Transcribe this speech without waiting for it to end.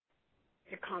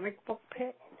The comic book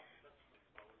pit?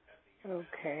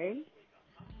 Okay.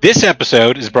 This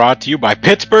episode is brought to you by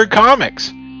Pittsburgh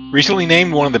Comics, recently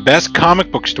named one of the best comic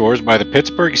book stores by the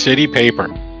Pittsburgh City Paper.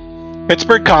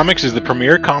 Pittsburgh Comics is the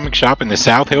premier comic shop in the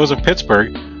South Hills of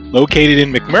Pittsburgh, located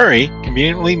in McMurray,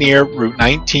 conveniently near Route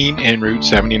 19 and Route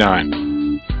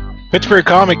 79. Pittsburgh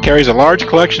Comic carries a large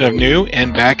collection of new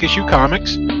and back-issue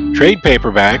comics, trade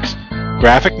paperbacks,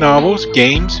 graphic novels,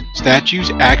 games,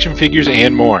 statues, action figures,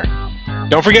 and more.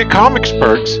 Don't forget Comics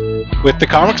Perks. With the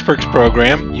Comics Perks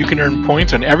program, you can earn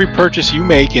points on every purchase you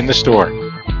make in the store.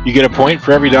 You get a point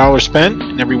for every dollar spent,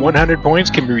 and every 100 points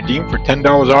can be redeemed for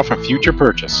 $10 off a future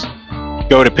purchase.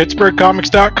 Go to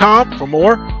PittsburghComics.com for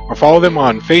more, or follow them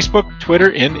on Facebook,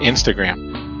 Twitter, and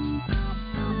Instagram.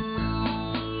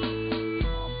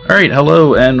 All right,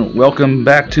 hello, and welcome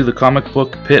back to the Comic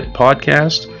Book Pit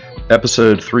podcast,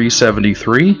 episode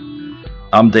 373.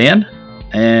 I'm Dan,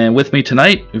 and with me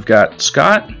tonight, we've got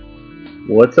Scott.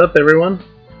 What's up, everyone?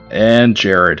 And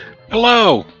Jared.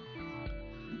 Hello.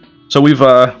 So we've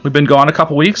been gone a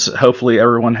couple weeks. Hopefully,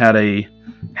 everyone had a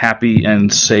happy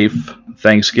and safe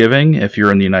Thanksgiving. If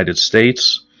you're in the United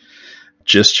States,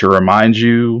 just to remind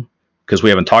you, because we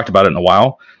haven't talked about it in a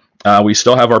while, we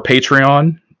still have our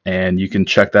Patreon, and you can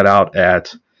check that out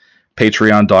at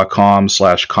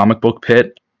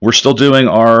patreon.com/comicbookpit. We're still doing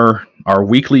our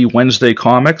weekly Wednesday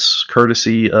comics,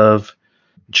 courtesy of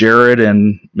Jared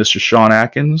and Mr. Sean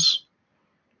Atkins.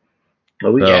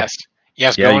 Oh, Yes,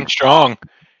 yeah, going strong.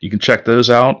 You can check those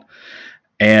out.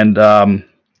 And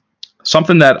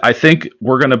something that I think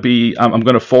we're going to be, I'm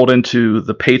going to fold into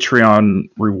the Patreon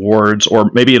rewards, or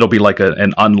maybe it'll be like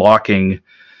an unlocking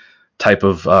type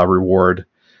of reward,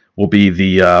 will be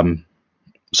the,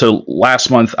 so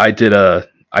last month I did a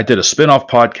spin-off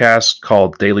podcast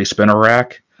called Daily Spinner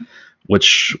Rack,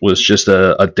 which was just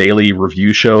a daily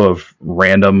review show of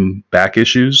random back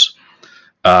issues.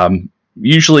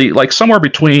 Usually, like somewhere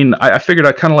between, I figured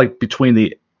I kind of like between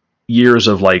the years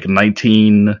of like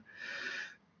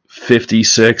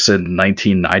 1956 and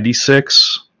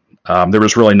 1996. There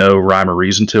was really no rhyme or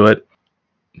reason to it.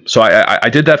 So I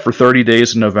did that for 30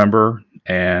 days in November,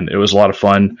 and it was a lot of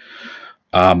fun.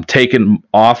 Taken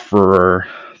off for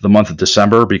the month of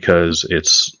December because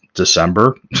it's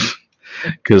December.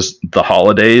 Because the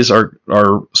holidays are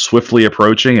swiftly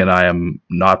approaching, and I am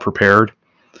not prepared.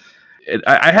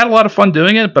 I had a lot of fun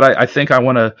doing it, but I think I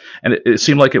want to, and it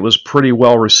seemed like it was pretty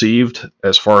well received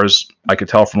as far as I could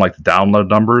tell from like the download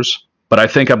numbers. But I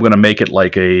think I'm going to make it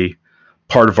like a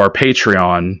part of our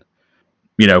Patreon.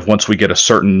 You know, once we get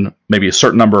maybe a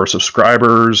certain number of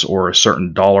subscribers or a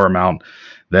certain dollar amount,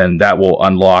 then that will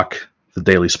unlock the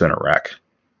Daily Spinner Rack.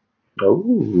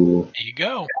 Oh, There you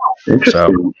go.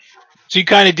 interesting. So you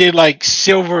kind of did like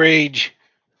Silver Age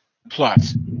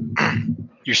plus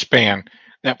your span,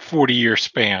 that 40-year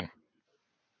span.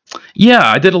 Yeah,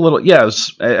 I did a little.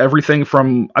 Yes, everything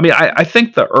from. I mean, I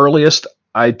think the earliest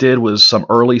I did was some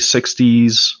early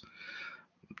 '60s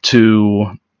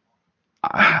to.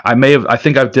 I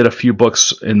think I did a few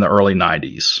books in the early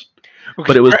 '90s, Okay,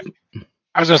 but it was.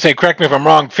 I was going to say, correct me if I'm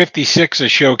wrong. 56 is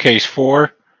Showcase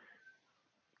 4,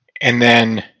 and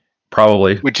then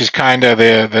Probably. which is kind of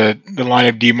the line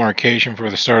of demarcation for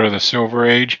the start of the Silver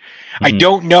Age. Mm-hmm. I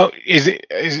don't know.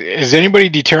 Is anybody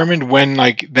determined when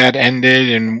like that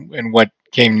ended and what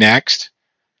came next?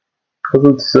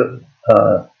 Was it?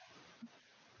 Oh,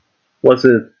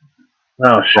 shoot.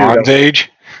 Bronze Age.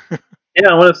 Yeah,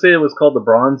 I want to say it was called the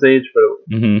Bronze Age, but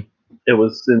it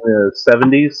was in the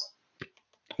 70s.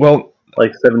 Well,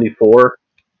 like 74.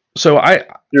 So I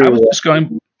was just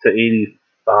going to 85.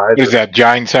 Is that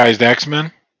giant-sized X-Men?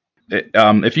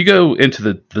 If you go into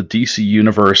the DC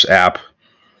Universe app,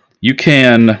 you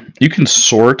can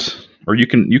sort, or you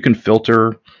can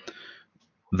filter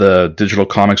the digital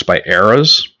comics by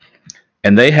eras,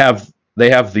 and they have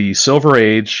the Silver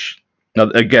Age. Now,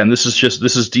 again, this is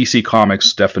DC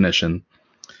Comics definition.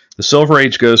 The Silver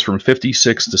Age goes from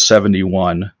 56 to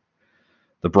 71.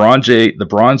 The Bronze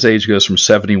Age goes from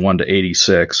 71 to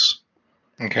 86.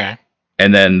 Okay.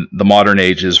 And then the Modern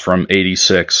Age is from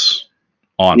 86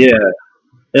 on. Yeah.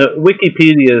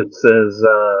 Wikipedia says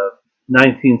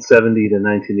 1970 to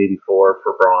 1984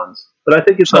 for Bronze. But I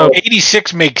think it's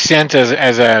 86 makes sense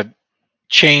as a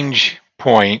change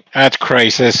point. That's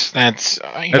Crisis. That's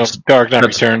Dark Knight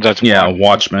Returns. That's fun.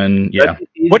 Watchmen. Yeah.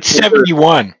 What's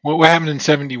 71? What happened in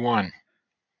 71?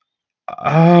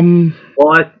 Well,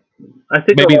 I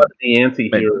think maybe a lot of the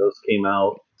anti-heroes came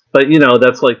out, but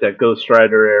that's like that Ghost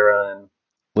Rider era. And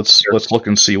let's look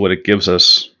and see what it gives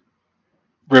us.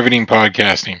 Riveting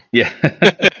podcasting. Yeah.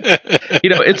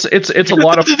 It's a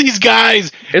lot of these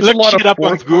guys. It's a lot of up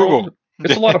on Google.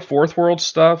 It's a lot of Fourth World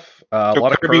stuff, a So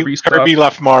lot of Kirby stuff. Kirby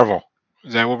left Marvel.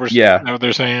 Is that what Yeah, is that what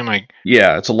they're saying? Like,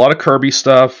 yeah, it's a lot of Kirby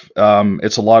stuff.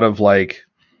 It's a lot of like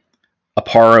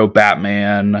Aparo,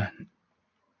 Batman.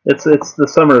 It's the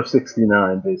summer of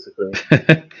 '69, basically.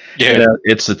 You yeah, know,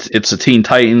 it's the Teen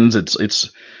Titans.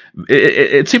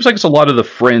 It seems like it's a lot of the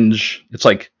fringe. It's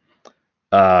like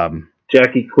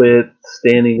Jackie quit,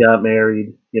 Stanley got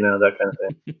married. That kind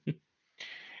of thing.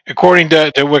 according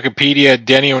to Wikipedia,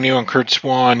 Denny O'Neil and Kurt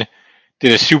Swan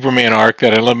did a Superman arc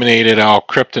that eliminated all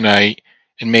kryptonite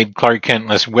and made Clark Kent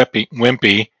less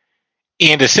wimpy,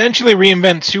 and essentially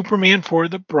reinvent Superman for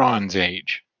the Bronze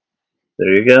Age.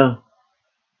 There you go.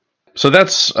 so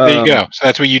that's So there you go. So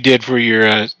that's what you did for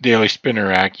your Daily Spinner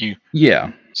rack. You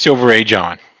yeah, Silver Age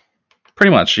on.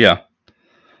 pretty much, yeah.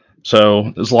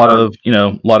 So there's a lot of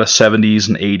a lot of 70s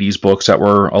and 80s books that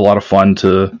were a lot of fun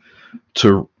to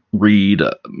read.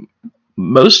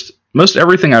 Most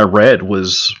everything I read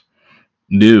was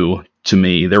new to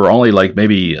me. There were only like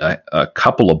maybe a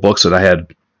couple of books that I had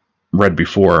read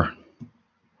before.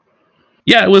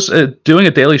 Yeah, it was doing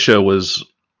a daily show was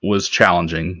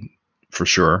challenging for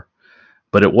sure,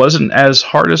 but it wasn't as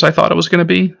hard as I thought it was going to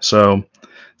be. So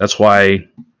that's why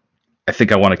I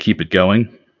think I want to keep it going.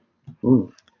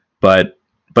 Ooh. But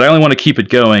I only want to keep it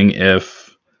going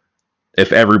if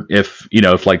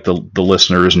like the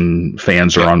listeners and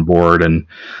fans are on board, and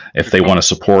if they want to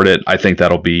support it. I think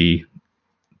that'll be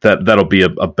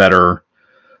a better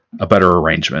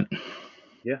arrangement.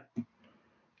 Yeah.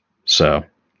 So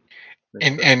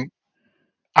And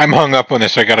I'm hung up on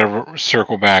this. So I got to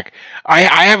circle back. I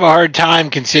have a hard time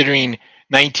considering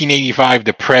 1985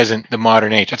 the present, the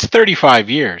modern age. That's 35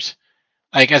 years.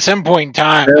 Like at some point in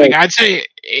time, like Right. I'd say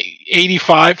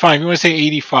 85. Fine, you want to say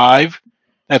 85?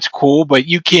 That's cool, but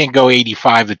you can't go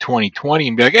 85 to 2020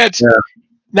 and be like, it's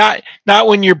Yeah. not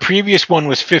when your previous one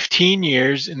was 15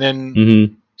 years, and then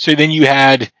mhm. so then you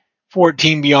had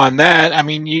 14 beyond that. I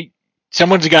mean,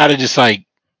 someone's got to just like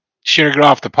shit it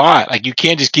off the pot. Like you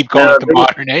can't just keep calling Now, it the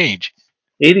modern age.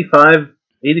 85,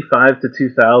 85 to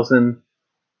 2000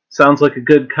 sounds like a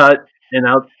good cut. And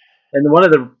one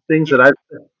of the things that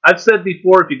I've said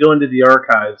before, if you go into the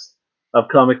archives of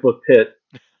Comic Book Pit,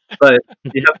 but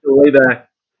you have to go way back.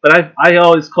 But I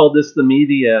always call this the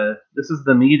media. This is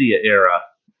the media era,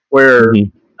 where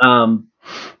Mhm. um,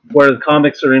 where the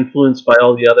comics are influenced by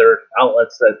all the other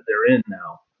outlets that they're in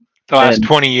now. The last And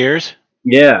 20 years.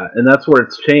 yeah, and that's where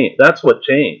it's changed. That's what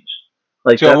changed.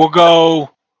 Like So that's we'll go.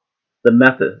 the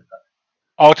method.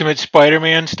 Ultimate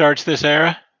Spider-Man starts this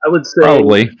era. I would say,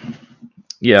 Probably.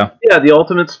 Yeah. yeah, the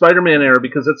Ultimate Spider-Man era,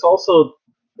 because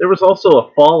there was also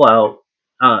a fallout.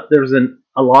 There was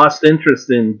a lost interest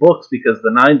in books because the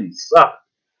 '90s sucked,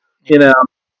 you know,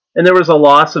 and there was a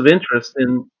loss of interest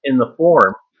in the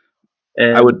form. I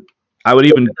And would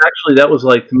even actually, that was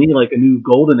like to me like a new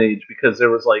golden age because there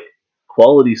was like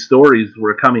quality stories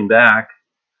were coming back,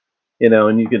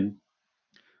 and you could,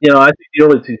 I think the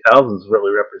early 2000s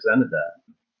really represented that.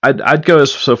 I'd go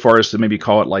so far as to maybe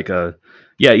call it like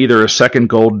either a second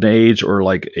golden age or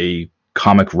like a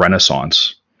comic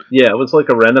renaissance. Yeah, it was like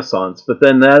a renaissance, but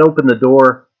then that opened the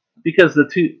door because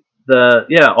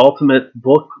Ultimate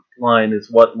Book line is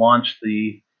what launched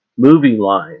the movie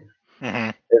line,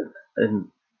 Mm-hmm. and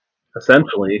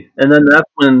essentially, and then that's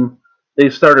when they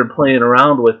started playing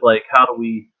around with like how do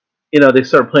we, they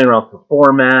started playing around with the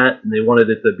format, and they wanted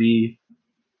it to be,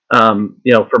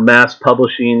 for mass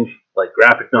publishing, like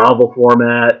graphic novel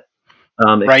format,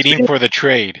 Writing for the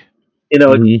trade.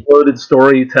 Mhm. exploded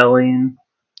storytelling,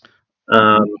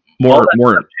 um, all that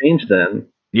More stuff changed then.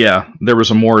 yeah, there was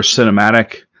a more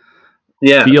cinematic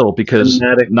Yeah, feel because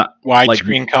cinematic. not like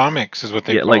Widescreen comics is what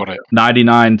they yeah, like called it.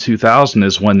 99 2000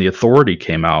 is when the Authority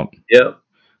came out, Yeah,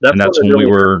 that's and when that's it when we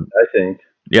really were happened, I think.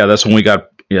 that's when we got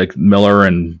like Miller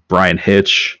and Brian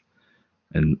Hitch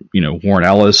and Warren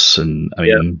Ellis, and I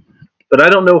Yeah, mean but I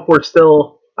don't know if we're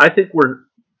still. I think we're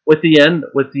with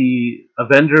the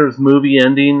Avengers movie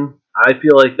ending. I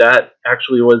feel like that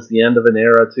actually was the end of an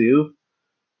era too.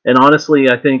 And honestly,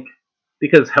 I think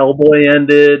because Hellboy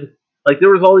ended, like there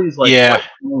was all these like Yeah.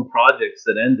 lifelong projects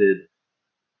that ended.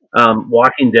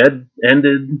 Walking Dead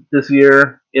ended this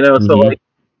year, so mhm. like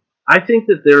I think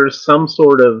that there's some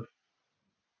sort of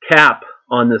cap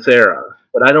on this era,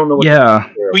 but I don't know what the Yeah,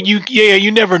 era But was.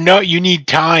 you never know. You need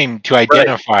time to Right.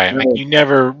 identify it. Like Right. you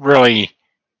never really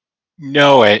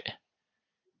know it.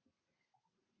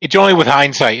 It's only with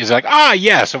hindsight is like,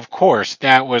 yes, of course,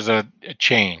 that was a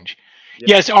change.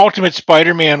 Yeah. Yes, Ultimate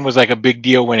Spider-Man was like a big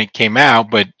deal when it came out,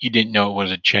 but you didn't know it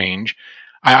was a change.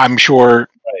 I'm sure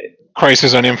Right.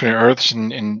 Crisis on Infinite Earths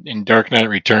and Dark Knight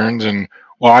Returns and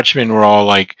Watchmen were all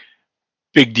like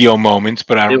big deal moments,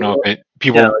 but I don't know if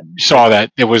people saw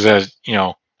that there was a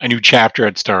new chapter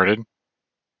had started.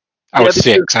 I was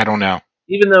 6. I don't know.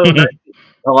 Even though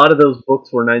a lot of those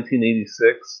books were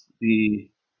 1986,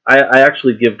 I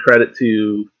actually give credit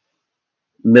to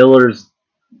Miller's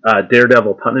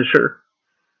Daredevil Punisher,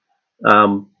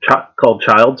 called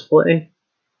Child's Play.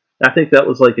 I think that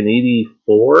was like an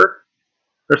 84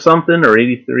 or something, or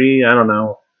 83. I don't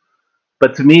know.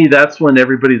 But to me, that's when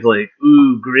everybody's like,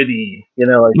 "Ooh, gritty,"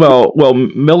 Like, well,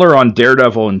 Miller on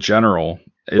Daredevil in general.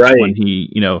 It's right. when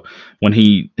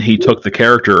he took the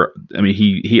character. I mean,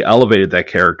 he elevated that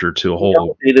character to a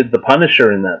whole. He elevated the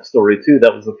Punisher in that story too.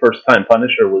 That was the first time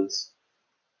Punisher was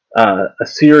a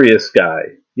serious guy.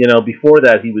 Before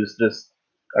that, he was just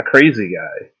a crazy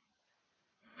guy.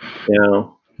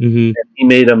 Mm-hmm. And he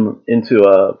made him into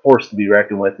a force to be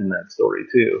reckoned with in that story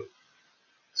too.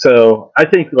 So I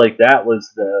think like that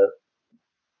was the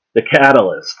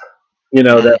catalyst,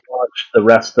 that launched the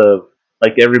rest of,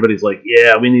 like, everybody's like,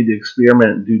 yeah, we need to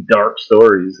experiment and do dark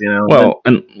stories, Well,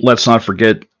 and let's not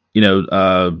forget,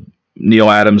 Neil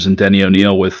Adams and Denny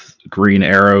O'Neil with Green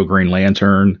Arrow, Green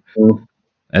Lantern,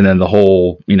 and then the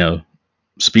whole,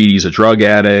 Speedy's a drug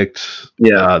addict.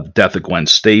 Death of Gwen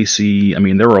Stacy. I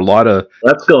mean, there were a lot of.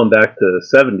 That's going back to the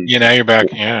 70s. You're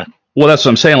back. Yeah. Well, that's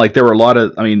what I'm saying. Like, there were a lot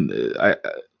of. I mean,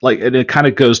 and it kind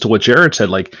of goes to what Jared said.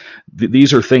 Like,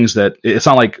 these are things that it's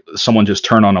not like someone just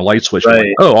turned on a light switch. Right. And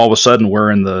like, oh, all of a sudden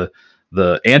we're in the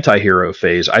anti-hero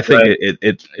phase. I think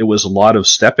it was a lot of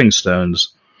stepping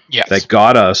stones that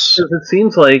got us. It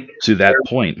seems like to that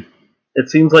point. It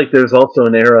seems like there's also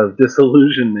an era of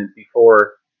disillusionment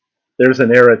before there's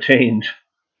an era change.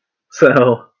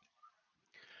 So,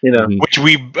 which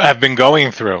we have been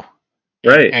going through,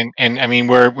 right? And I mean,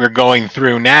 we're going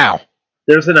through now.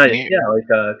 There's an idea, like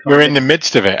we're in the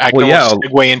midst of it. I can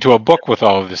segue into a book with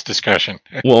all of this discussion.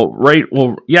 Well, right.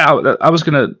 Well, yeah. I was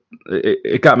gonna.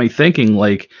 It got me thinking.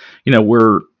 Like,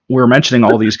 we're mentioning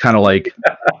all these kind of like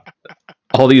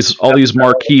all these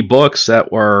marquee books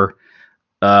that were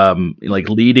like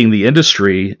leading the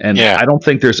industry, and I don't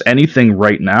think there's anything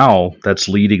right now that's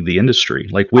leading the industry.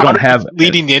 Like, we don't have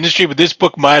leading the industry, but this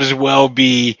book might as well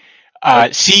be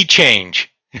Sea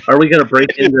Change. Are we going to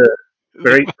break into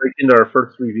our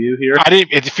first review here?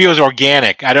 It feels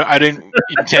organic. I didn't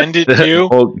intend it to.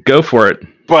 Well, go for it.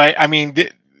 But I mean,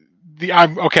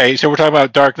 I'm okay. So we're talking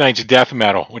about Dark Knight's Death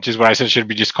Metal, which is what I said should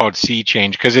be just called Sea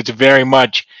Change, because it's very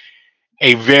much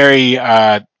a very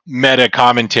meta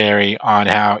commentary on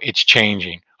how it's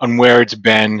changing, on where it's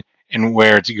been and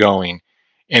where it's going,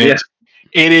 and it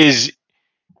is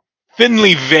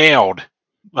thinly veiled,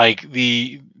 like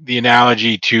the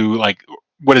analogy to like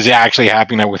what is actually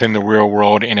happening within the real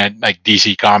world and at like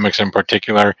DC Comics in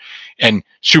particular, and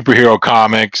superhero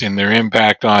comics and their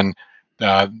impact on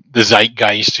the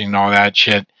zeitgeist and all that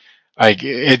shit. Like,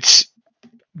 they're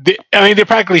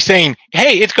practically saying,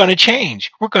 "Hey, it's going to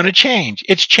change. We're going to change.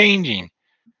 It's changing.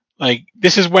 Like,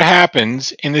 this is what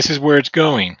happens, and this is where it's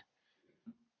going."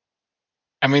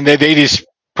 I mean, they just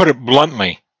put it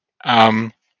bluntly. I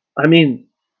mean,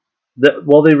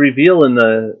 they reveal in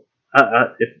the. I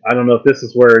don't know if this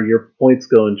is where your point's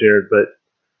going, Jared, but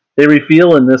they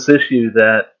reveal in this issue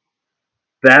that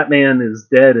Batman is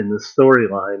dead in the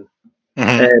storyline,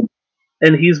 and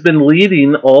he's been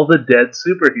leading all the dead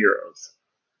superheroes.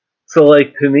 So,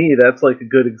 like, to me, that's like a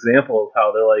good example of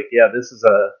how they're like, yeah, this is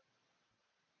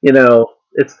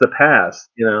it's the past,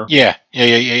 Yeah.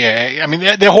 I mean,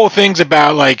 the whole thing's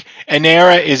about like an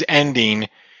era is ending,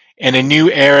 and a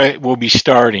new era will be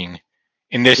starting,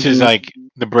 and this is like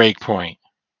the break point.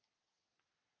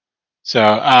 So,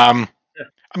 I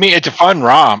mean, it's a fun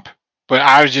romp, but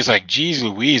I was just like, geez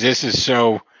Louise, this is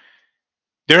so.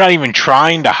 They're not even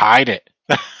trying to hide it.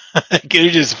 They're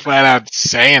just flat out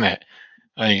saying it.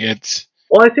 Like, it's.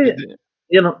 Well, I think,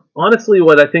 honestly,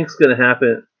 what I think is going to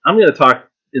happen. I'm going to talk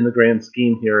in the grand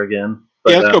scheme here again.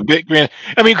 But, let's go big grand.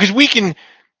 I mean, because we can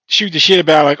shoot the shit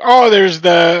about like, oh, there's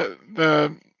the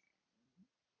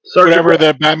whatever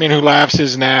the Batman Who Laughs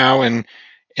is now, and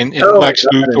Lex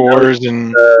Luthor's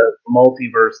and the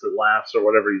multiverse that laughs, or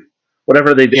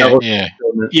whatever they do.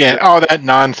 Yeah. Oh, that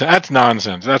nonsense. That's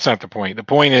nonsense. That's not the point. The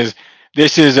point is,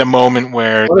 this is a moment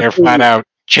where they're flat out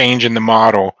changing the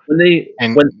model.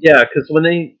 Because when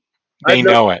they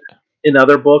know it in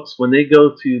other books, when they go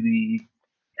to the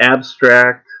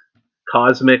abstract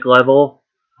cosmic level,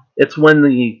 it's when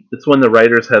the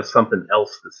writers have something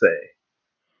else to say.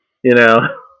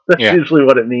 That's usually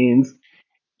what it means.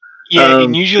 Yeah,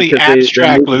 and usually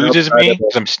abstract loses me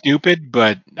because I'm stupid,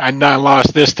 but I'm not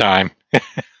lost this time.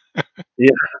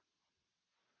 Yeah.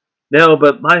 No,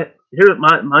 but here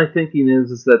my thinking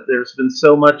is that there's been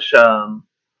so much,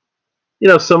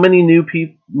 so many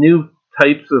new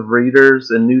types of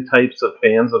readers and new types of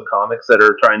fans of comics that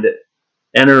are trying to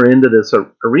enter into this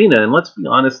arena. And let's be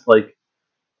honest, like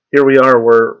here we are,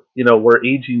 we're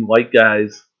aging white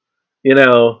guys,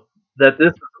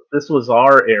 that this was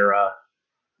our era,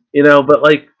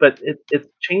 but it's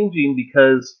changing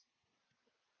because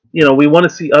we want to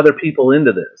see other people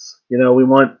into this. We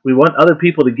want other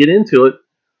people to get into it.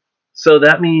 So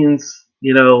that means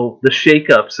the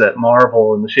shakeups at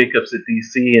Marvel and the shakeups at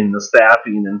DC and the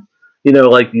staffing and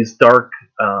like these dark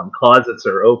closets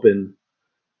are open.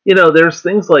 There's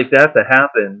things like that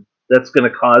happen that's going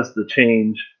to cause the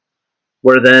change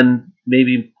where then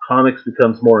maybe comics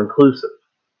becomes more inclusive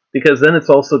because then it's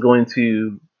also going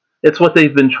to it's what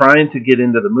they've been trying to get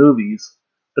into the movies,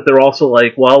 but they're also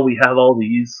like, well, we have all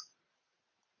these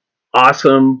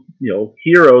awesome,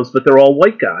 heroes, but they're all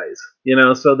white guys,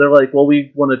 so they're like, well,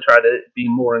 we want to try to be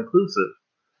more inclusive.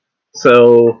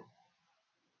 So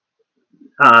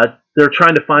they're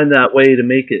trying to find that way to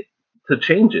make it, to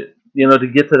change it, to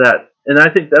get to that. And I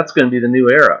think that's going to be the new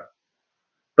era,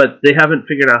 but they haven't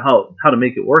figured out how to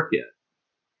make it work yet.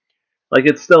 Like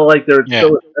it's still like they're Yeah.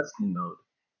 still in testing mode.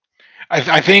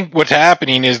 I think what's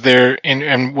happening is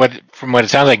and what from what it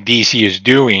sounds like DC is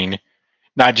doing,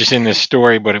 not just in this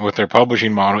story, but with their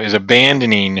publishing model, is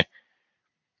abandoning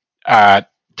uh,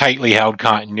 tightly held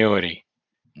continuity.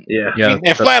 Yeah. I mean,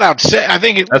 they flat out say. I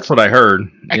think That's what I heard.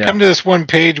 I Yeah. come to this one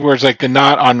page where it's like the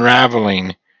knot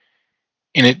unraveling,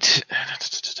 and it's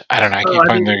I don't know. I can't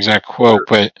find the exact quote,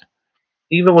 but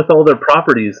even with all their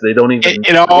properties, they don't even.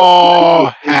 it all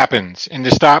happens, and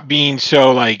to stop being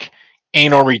so like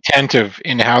anal retentive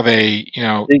in how they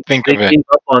think They of it. came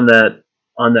up on that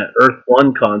Earth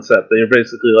One concept. They're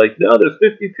basically like, no, there's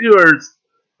 52 Earths,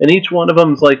 and each one of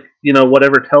them's like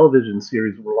whatever television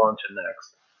series we're launching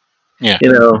next. Yeah.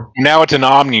 Now it's an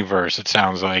omniverse. It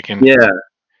sounds like, and Yeah,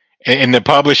 and the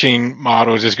publishing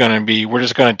model is just going to be we're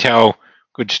just going to tell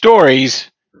good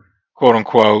stories, quote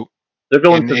unquote, they're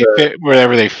going and to they the. fit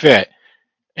wherever they fit.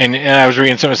 And I was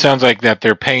reading some. It sounds like that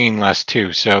they're paying less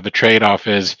too. So the trade off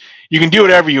is you can do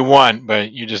whatever you want,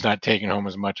 but you're just not taking home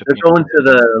as much at They're the going end. to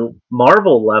the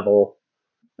Marvel level.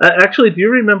 Actually, do you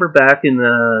remember back in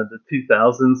the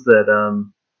 2000s that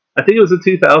I think it was the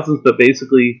 2000s, but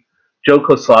basically Joe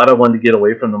Quesada wanted to get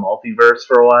away from the multiverse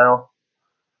for a while,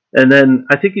 and then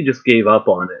I think he just gave up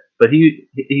on it. But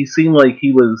he seemed like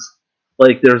he was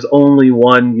like there's only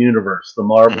one universe, the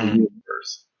Marvel Mm-hmm.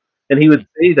 universe, and he would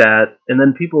say that, and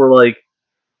then people were like,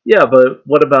 yeah, but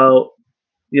what about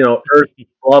Earth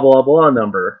blah blah blah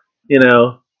number,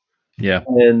 Yeah.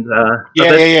 and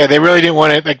Yeah. They really didn't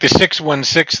want it. Like the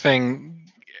 616 thing,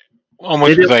 they almost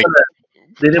was didn't like want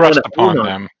to they didn't want thrust to own upon on it.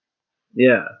 them.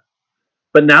 Yeah,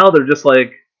 but now they're just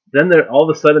like then they're all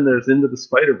of a sudden there's Into the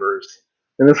Spider Verse,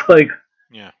 and it's like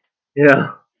Yeah.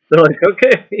 yeah, they're like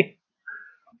okay,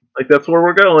 like that's where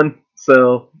we're going.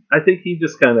 So I think he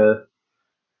just kind of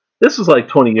this was like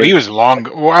 20 Well, years he ago. was long.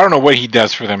 Well, I don't know what he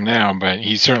does for them now, but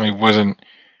he certainly wasn't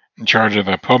in charge of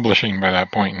the publishing by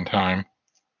that point in time.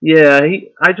 Yeah,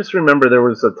 I just remember there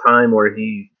was a time where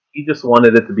he just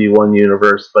wanted it to be one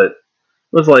universe, but it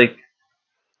was like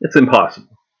it's impossible.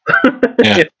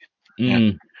 Yeah. Yeah.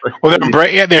 Mm. Well,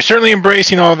 they're certainly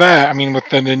embracing all that. I mean, with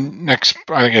the next,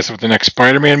 I guess, with the next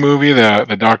Spider-Man movie,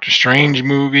 the Doctor Strange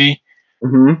movie,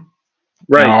 Hmm.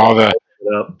 Right. all the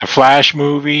Yeah. Flash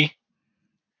movie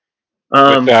with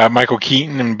Um, Michael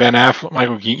Keaton and Ben Affleck.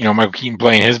 Michael Keaton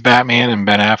playing his Batman and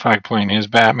Ben Affleck playing his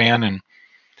Batman, and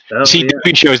the oh yeah,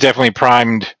 CW show has definitely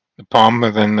primed the pump,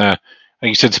 and then like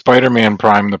you said, Spider-Man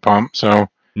primed the pump, so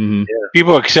Hmm. yeah,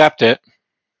 people accept it.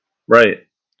 right.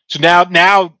 So now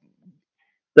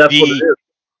That's what it the is.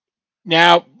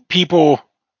 now people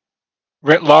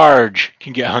writ large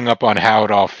can get hung up on how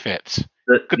it all fits.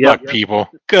 Good Yep, luck, people.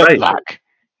 Good right. luck.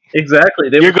 Exactly.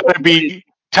 You're going to be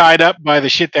tied up by the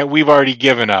shit that we've already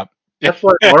given up. That's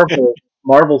why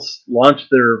Marvel's launched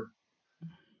their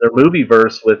movie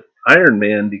verse with Iron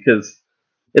Man because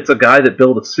it's a guy that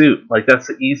built a suit. Like that's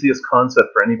the easiest concept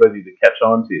for anybody to catch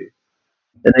on to.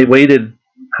 And they waited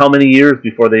how many years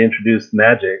before they introduced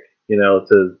magic,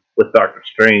 to with Doctor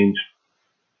Strange.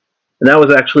 And that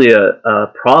was actually a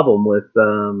problem with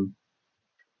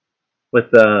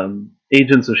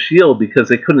Agents of Shield because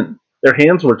they couldn't. Their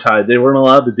hands were tied. They weren't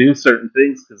allowed to do certain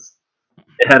things because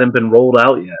it hadn't been rolled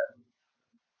out yet.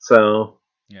 So,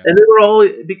 Yeah. and they were all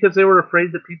because they were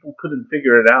afraid that people couldn't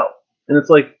figure it out. And it's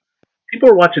like people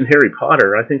are watching Harry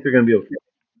Potter. I think they're going to be okay.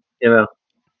 You know,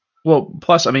 Well,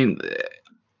 plus, I mean,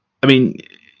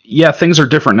 yeah, things are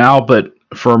different now, but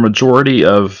for a majority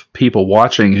of people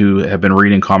watching who have been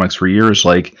reading comics for years,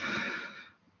 like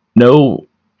no,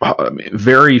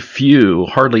 very few,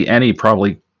 hardly any,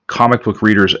 probably comic book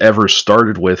readers ever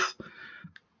started with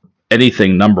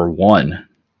anything number one.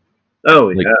 Oh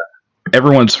Like yeah,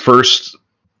 everyone's first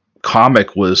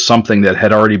comic was something that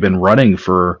had already been running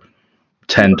for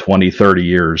 10, 20, 30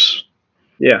 years.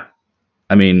 yeah.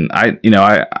 I mean,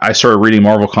 I started reading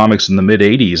Marvel comics in the mid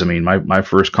 80s. I mean, my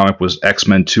first comic was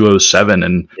X-Men 207,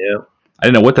 and Yeah. I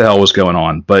didn't know what the hell was going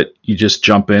on, but you just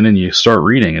jump in and you start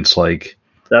reading. It's like,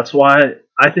 That's why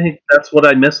I think that's what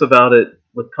I miss about it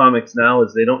with comics now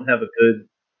is they don't have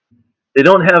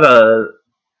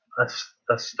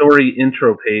a story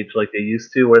intro page like they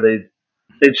used to, where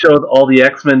they'd show all the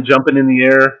X-Men jumping in the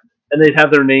air and they'd have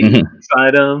their names mhm.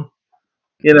 inside them,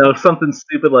 something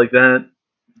stupid like that.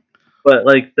 But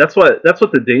like that's what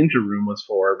the Danger Room was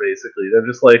for. Basically, they're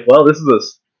just like, well,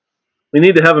 we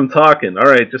need to have him talking. All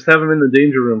right, just have him in the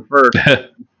Danger Room first.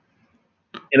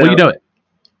 You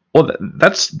Well, know,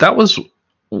 that was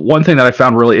one thing that I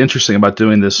found really interesting about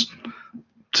doing this.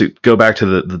 To go back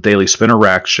to the Daily Spinner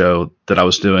Rack show that I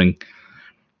was doing,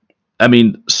 I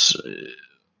mean,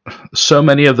 so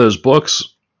many of those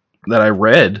books that I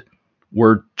read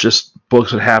were just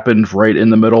books that happened right in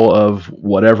the middle of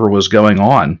whatever was going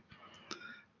on,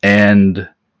 and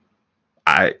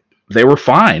I they were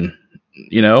fine.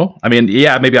 I mean,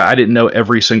 yeah, maybe I didn't know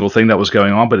every single thing that was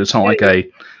going on, but it's not like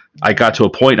I got to a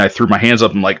point and I threw my hands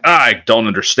up and like, I don't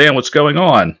understand what's going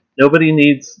on. nobody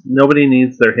needs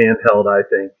their hand held. I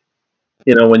think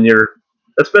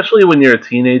especially when you're a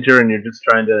teenager and you're just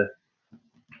trying to,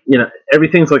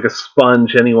 everything's like a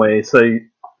sponge anyway. So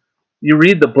you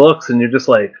read the books and you're just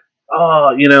like, oh,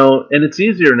 and it's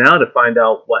easier now to find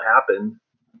out what happened.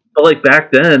 But like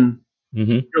back then,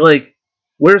 Hmm. you're like,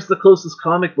 where's the closest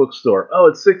comic book store? Oh,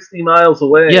 it's 60 miles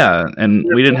away. Yeah, and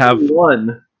There's only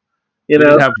one. You we know,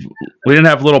 didn't have we didn't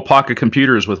have little pocket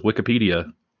computers with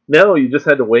Wikipedia. no, you just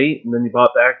had to wait, and then you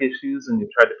bought back issues, and you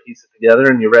tried to piece it together,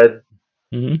 and you read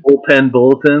Hmm. bullpen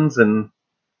bulletins, and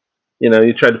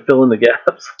you tried to fill in the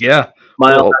gaps. Yeah,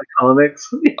 Mile well, High Comics.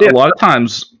 a Yeah, lot of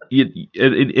times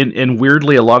and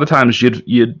weirdly, a lot of times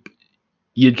you'd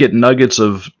get nuggets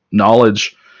of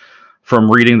knowledge from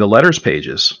reading the letters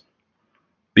pages yeah,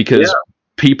 because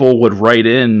people would write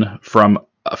in from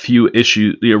a few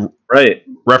issues, right,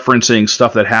 referencing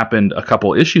stuff that happened a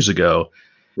couple issues ago,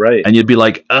 right, and you'd be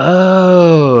like,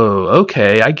 "Oh,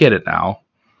 okay, I get it now."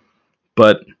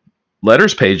 But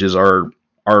letters pages are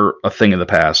a thing of the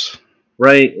past.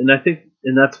 right. And I think,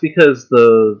 and that's because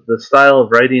the style of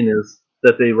writing is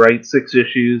that they write 6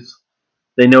 issues.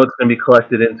 They know it's going to be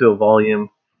collected into a volume,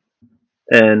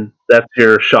 and that's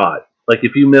your shot. Like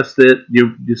if you missed it,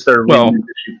 you started reading Well,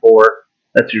 issue 4.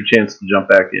 That's your chance to jump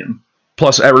back in.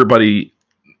 plus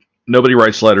nobody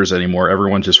writes letters anymore.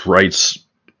 Everyone just writes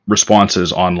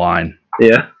responses online.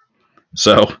 Yeah,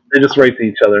 So they just write to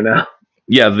each other now.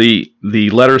 yeah, the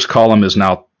letters column is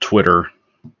now Twitter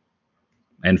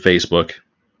and Facebook.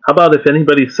 How about if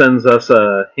anybody sends us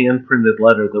a hand printed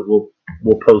letter that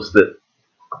we'll post it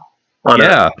on a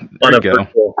Yeah, there on you a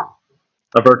go.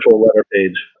 virtual letter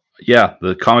page. Yeah,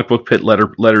 the comic book pit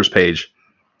letters page.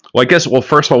 Well, I guess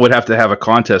first of all, we'd have to have a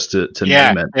contest to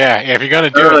Yeah, name it. yeah. If you're gonna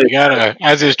do Oh, it, you gotta,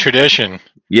 as is tradition,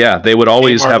 Yeah, they would name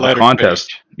always our have a letters contest.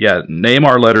 page. Yeah, name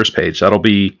our letters page. That'll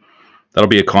be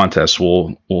a contest.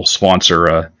 We'll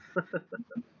sponsor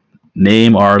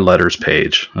name our letters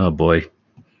page. Oh boy.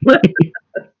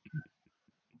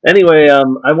 Anyway,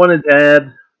 I wanted to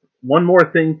add one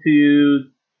more thing to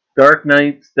Dark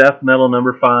Knight's Death Metal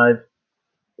 #5.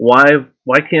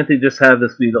 Why can't they just have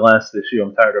this be the last issue?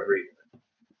 I'm tired of reading.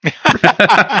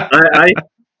 I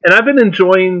and I've been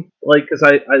enjoying, like, because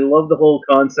I love the whole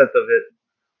concept of it.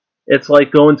 It's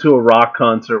like going to a rock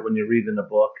concert when you're reading a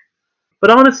book. But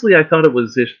honestly, I thought it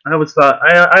was.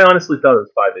 I honestly thought it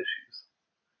was 5 issues.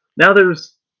 Now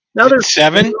there's now Is it there's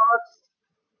 7?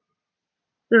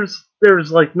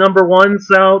 there's like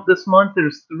 #1s out this month.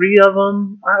 There's 3 of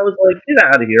them. I was like, get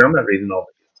out of here! I'm not reading all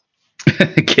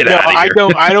Get No, out of I here.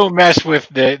 don't. I don't mess with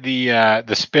the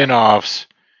spin-offs.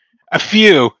 A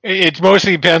few. It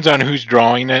mostly depends on who's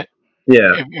drawing it. this.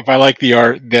 Yeah, If I like the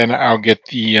art, then I'll get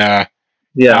the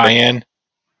yeah, tie-in.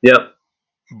 yep.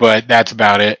 But that's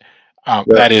about it. The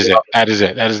That is it. That is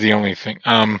it. That is the only thing.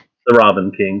 the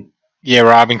Robin King. Yeah,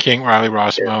 Robin King, Riley Yeah,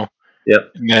 Rossmo,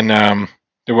 yep. and then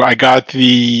I got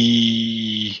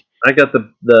the I got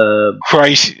the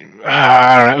Christ.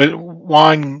 I don't know.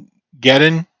 Juan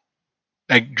Geddon.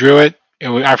 Like drew it.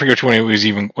 I forget which one it was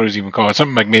even. What it was even called?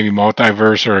 Something like maybe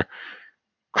multiverse or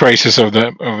Crisis of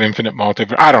Infinite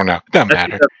Multiverse. I don't know. It doesn't I think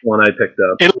matter. that's the one I picked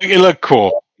up. It looked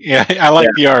cool. Yeah, I Yeah. like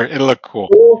the art. It looked cool.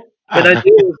 Cool. And I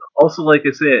knew it was also, like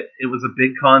I said, it was a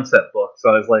big concept book. So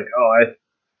I was like, oh,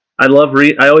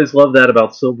 I always loved that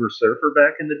about Silver Surfer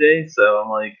back in the day. So I'm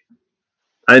like,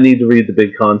 I need to read the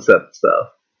big concept stuff.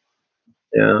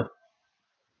 Yeah.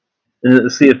 And to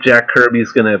see if Jack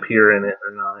Kirby's going to appear in it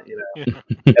or not,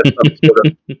 as some sort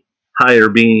of higher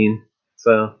being.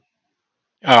 So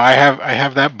Oh, I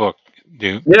have that book,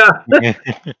 dude. yeah,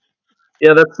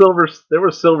 yeah, that's Silver. There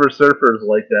were Silver Surfers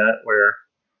like that where,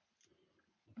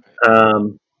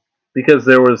 um, because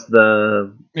there was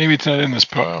the Maybe it's not in this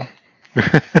pile.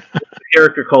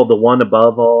 character called the One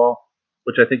Above All,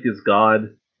 which I think is God,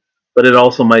 but it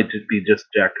also might just be just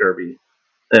Jack Kirby.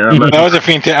 And I'm not, That was a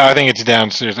I think it's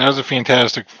downstairs. That was a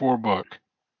Fantastic Four book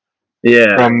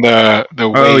yeah, from the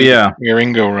Oh Wade yeah,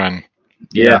 Wieringo run,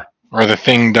 yeah. yeah. where the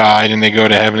Thing died and they go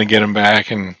to heaven to get him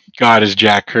back, and God is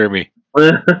Jack Kirby.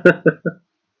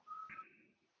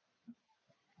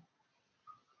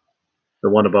 The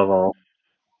One Above All.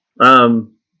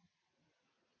 Um,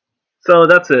 so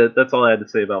that's it. That's all I had to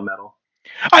say about Metal.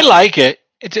 I like it.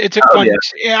 It's a Oh fun. yeah,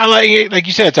 Yeah, I like it. Like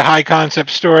you said, it's a high concept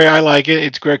story. I like it.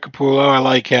 It's Greg Capullo. I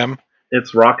like him.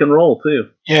 it's rock and roll too.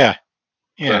 Yeah,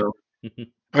 yeah. So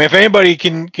I mean, if anybody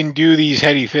can do these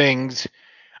heady things,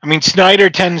 I mean, Snyder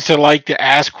tends to like to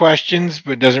ask questions,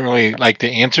 but doesn't really like to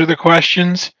answer the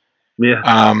questions. yeah,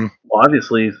 Um, well,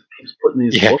 obviously he's putting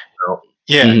these yeah, books out.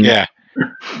 yeah, Mhm. yeah.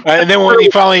 And then when he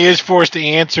finally is forced to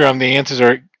answer them, the answers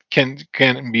are can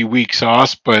be weak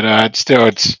sauce, but it's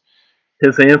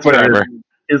His answer is whatever.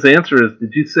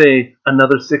 Did you say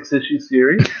another 6-issue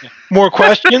series? More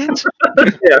questions,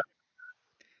 Yeah.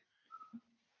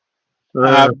 uh,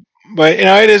 Uh, but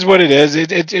it is what it is.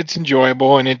 It's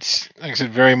enjoyable, and it's like I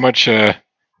said, very much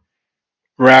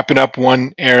wrapping up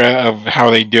one era of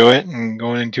how they do it and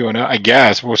going into another. I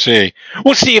guess we'll see.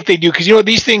 We'll see if they do, because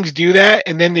these things do that,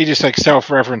 and then they just like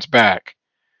self-reference back.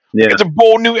 Like yeah. it's a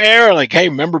bold new era. Like, hey,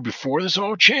 remember before this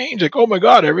all changed? Like, oh my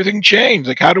God, everything changed.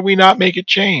 Like, how do we not make it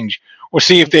change? We'll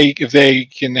see if they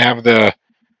can have the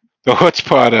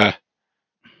chutzpah to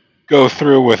go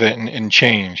through with it and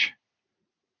change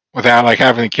without like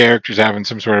having the characters having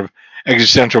some sort of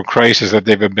existential crisis that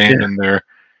they've Yeah. abandoned their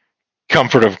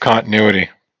comfort of continuity.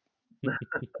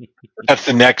 That's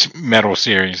the next metal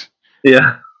series,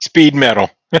 Yeah. speed metal.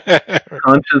 But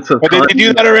Conscience of did they do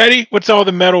Continent. that already? What's all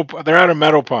the metal? They're out of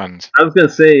metal puns. I was gonna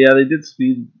say, yeah, they did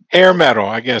speed. Hair metal.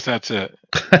 I guess that's it.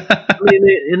 I mean,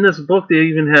 in this book, they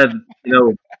even had,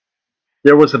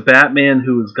 there was a Batman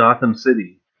who was Gotham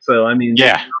City. So I mean,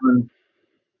 Yeah.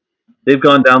 they've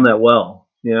gone down that well.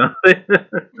 There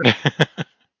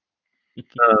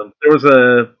was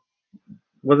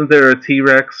wasn't there a T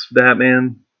Rex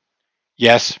Batman?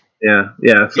 Yes. Yeah,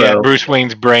 yeah. Yeah. So Bruce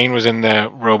Wayne's brain was in the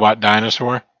robot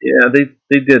dinosaur. yeah,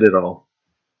 they did it all.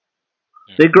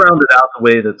 Yeah. They grounded out the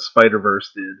way that Spider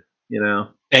Verse did. You know.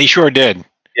 They sure did.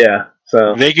 Yeah.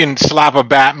 So If they can slap a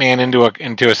Batman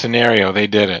into a scenario, they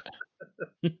did it.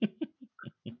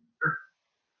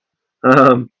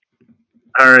 um,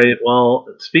 all right. Well,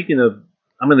 speaking of,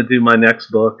 I'm going to do my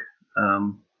next book.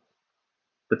 Um,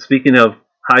 but speaking of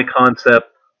high concept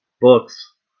books,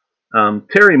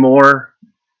 Terry Moore,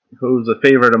 who's a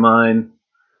favorite of mine,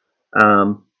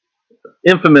 um,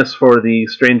 infamous for the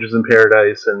Strangers in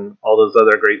Paradise and all those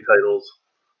other great titles.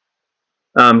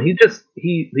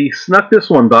 He snuck this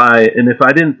one by, and if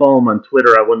I didn't follow him on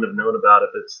Twitter, I wouldn't have known about it.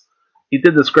 He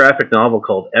did this graphic novel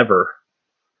called Ever.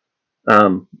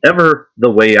 Ever the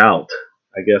Way Out,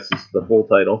 I guess is the full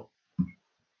title.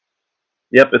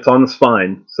 Yep, it's on the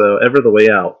spine. So Ever the Way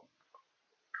Out.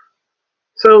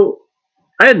 So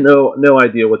I had no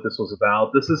idea what this was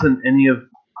about. This isn't any of.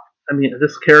 I mean,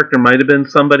 this character might have been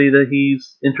somebody that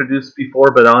he's introduced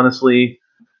before, but honestly,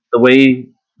 the way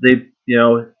they,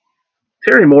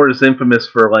 Terry Moore is infamous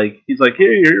for like he's like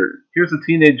here's a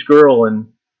teenage girl and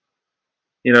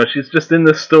she's just in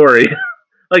this story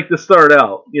like to start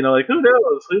out like who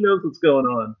knows what's going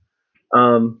on.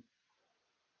 Um,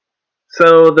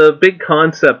 so the big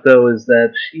concept though is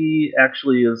that she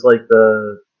actually is like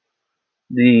the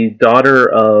daughter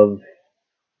of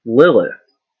Lilith,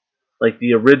 like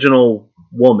the original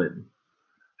woman,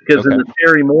 because in Okay. the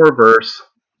Terry Moore verse,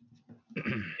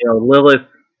 Lilith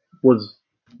was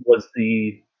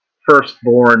the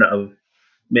firstborn of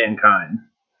mankind,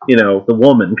 the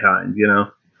womankind,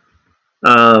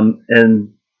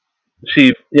 and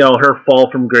she, her fall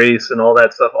from grace and all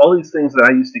that stuff, all these things that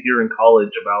I used to hear in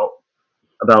college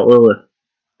about Lilith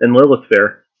and Lilith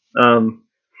Fair.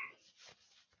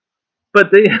 But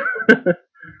they,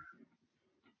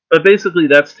 but basically,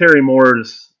 that's Terry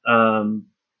Moore's.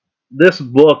 This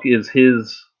book is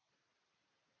his,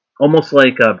 almost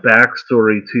like a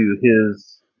backstory to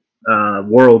his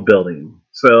world building.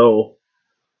 So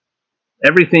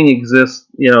everything exists.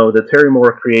 That Terry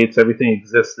Moore creates, everything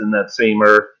exists in that same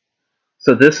Earth.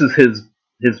 So this is his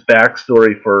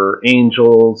backstory for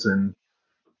angels and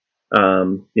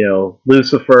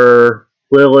Lucifer,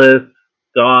 Lilith,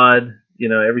 God,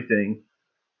 everything.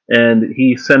 And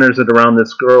he centers it around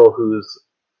this girl who's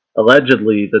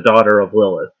allegedly the daughter of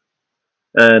Lilith.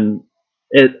 And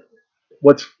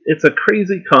it's a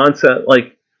crazy concept.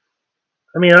 Like,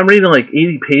 I mean, I'm reading like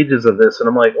 80 pages of this, and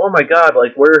I'm like, oh my god,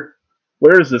 like where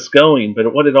is this going?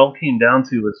 But what it all came down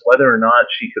to was whether or not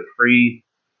she could free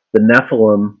the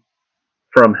Nephilim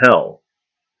from hell,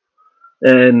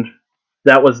 and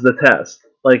that was the test.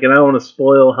 Like, and I don't want to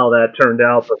spoil how that turned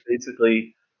out, but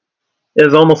basically, it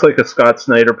was almost like a Scott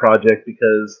Snyder project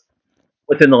because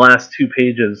within the last 2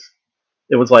 pages,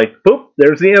 it was like, boop,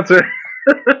 there's the answer.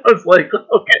 I was like,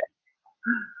 okay,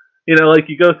 like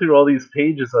you go through all these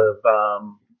pages of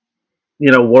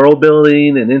world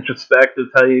building and introspective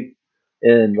type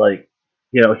and like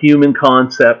human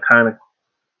concept kind of,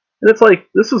 and it's like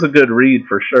this is a good read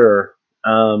for sure.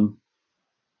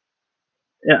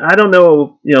 Yeah, I don't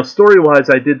know, story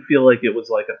wise, I did feel like it was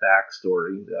like a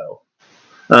backstory though.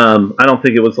 I don't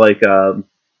think it was like I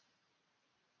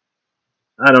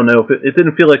don't know if it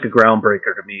didn't feel like a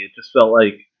groundbreaker to me. It just felt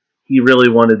like he really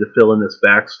wanted to fill in this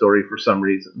backstory for some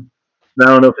reason. And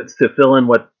I don't know if it's to fill in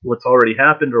what's already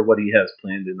happened or what he has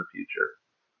planned in the future.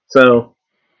 So,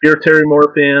 if you're a Terry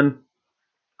Moore fan,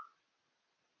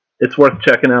 it's worth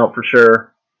checking out for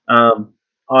sure.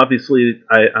 Obviously,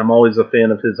 I'm always a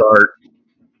fan of his art.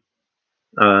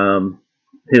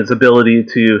 His ability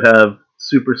to have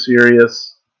super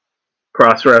serious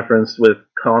cross referenced with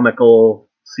comical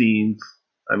scenes.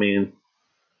 I mean,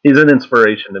 he's an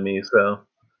inspiration to me. So,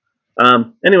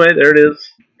 anyway, there it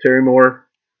is. Terry Moore,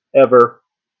 Ever,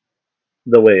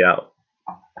 The Way Out.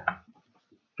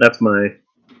 That's my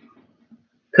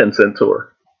 10-cent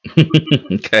tour.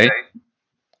 Okay.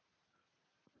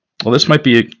 Well, this might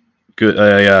be a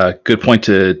good point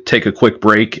to take a quick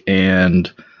break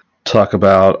and talk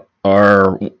about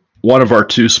one of our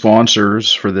two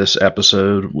sponsors for this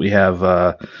episode. We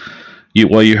have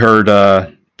you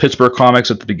heard Pittsburgh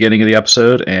Comics at the beginning of the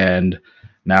episode, and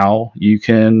now you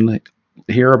can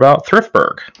hear about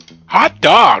Thriftburg. Hot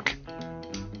dog!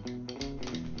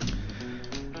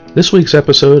 This week's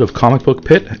episode of Comic Book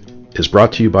Pit is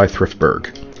brought to you by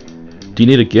Thriftburg. Do you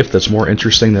need a gift that's more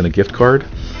interesting than a gift card?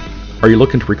 Are you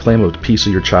looking to reclaim a piece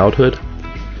of your childhood?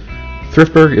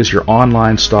 Thriftburg is your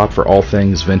online stop for all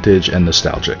things vintage and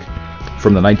nostalgic.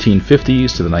 From the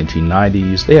 1950s to the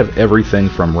 1990s, they have everything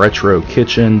from retro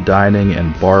kitchen, dining,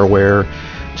 and barware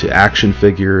to action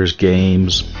figures,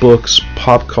 games, books,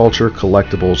 pop culture,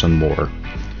 collectibles, and more.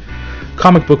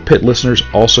 Comic Book Pit listeners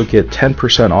also get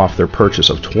 10% off their purchase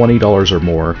of $20 or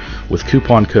more with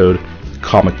coupon code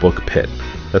ComicBookPit.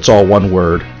 That's all one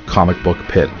word, Comic Book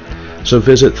Pit. So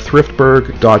visit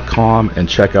thriftburg.com and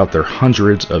check out their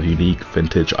hundreds of unique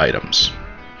vintage items.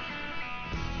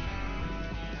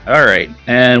 All right,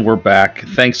 and we're back.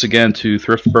 Thanks again to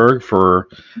Thriftburg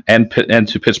and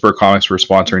to Pittsburgh Comics for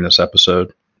sponsoring this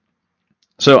episode.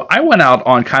 So I went out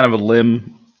on kind of a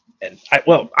limb, and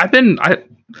I've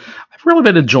really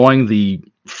been enjoying the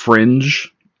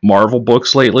fringe Marvel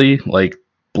books lately, like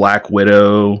Black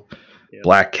Widow,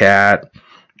 Black Cat,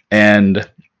 and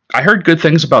I heard good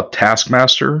things about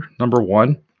Taskmaster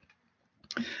 #1,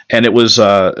 and it was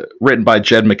written by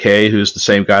Jed MacKay, who's the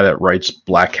same guy that writes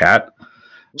Black Cat.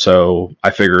 So I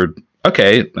figured,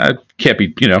 okay, that can't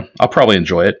be, I'll probably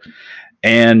enjoy it.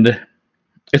 And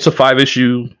it's a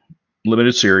 5-issue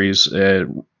limited series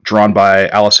drawn by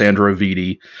Alessandro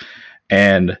Vitti,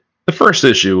 and the first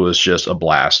issue was just a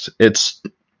blast. It's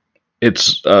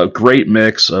a great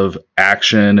mix of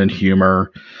action and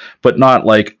humor, but not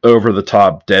like over the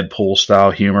top Deadpool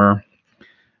style humor.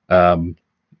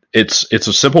 It's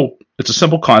a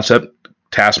simple concept.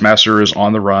 Taskmaster is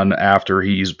on the run after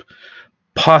he's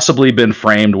possibly been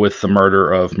framed with the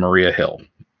murder of Maria Hill,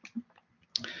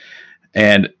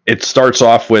 and it starts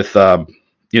off with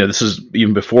this is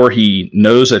even before he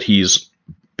knows that he's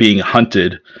being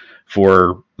hunted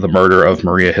for the murder of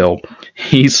Maria Hill.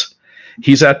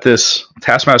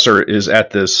 Taskmaster is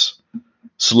at this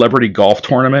celebrity golf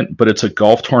tournament, but it's a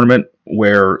golf tournament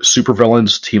where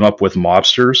supervillains team up with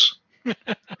mobsters.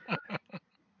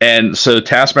 And so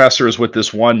Taskmaster is with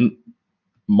this one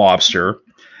mobster,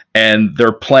 and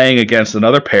they're playing against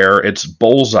another pair. It's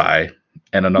Bullseye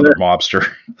and another mobster.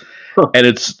 And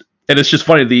it's just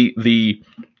funny. The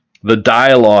the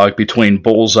dialogue between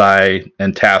Bullseye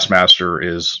and Taskmaster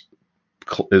is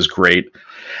great.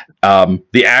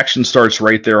 The action starts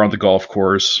right there on the golf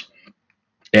course,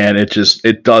 and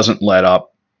it doesn't let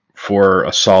up for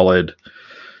a solid,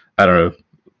 I don't know,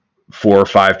 4 or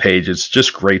 5 pages.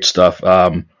 Just great stuff.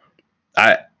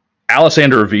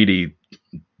 Alessandro Aviti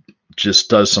just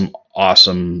does some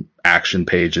awesome action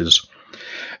pages,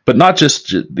 but not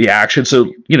just the action.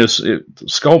 So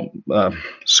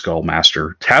Skull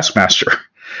Master, Taskmaster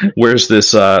wears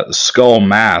this skull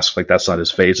mask. Like, that's not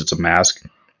his face; it's a mask.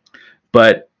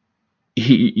 But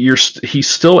he's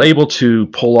still able to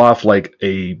pull off like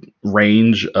a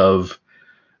range of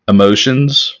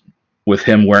emotions with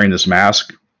him wearing this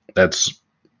mask. That's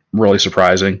really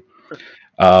surprising.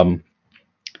 Um,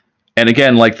 and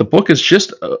again, like, the book is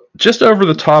just over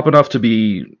the top enough to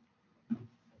be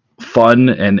fun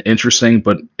and interesting,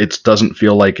 but it doesn't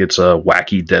feel like it's a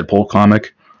wacky Deadpool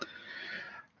comic.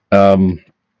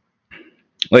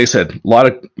 Like I said, a lot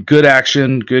of good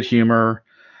action, good humor.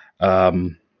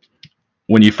 When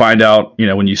you find out,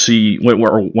 when you see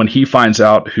when he finds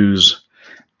out who's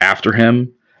after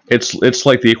him, it's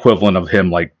like the equivalent of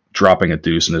him like dropping a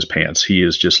deuce in his pants. He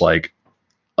is just like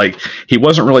he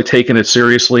wasn't really taking it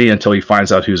seriously until he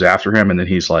finds out who's after him, and then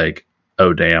he's like,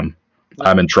 "Oh damn,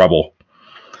 I'm in trouble."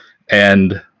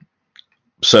 And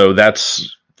so that's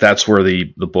where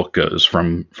the book goes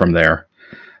from there.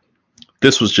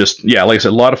 This was just, yeah, like I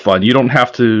said, a lot of fun. You don't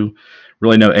have to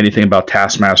really know anything about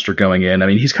Taskmaster going in. I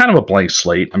mean, he's kind of a blank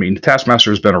slate. I mean,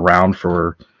 Taskmaster has been around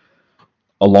for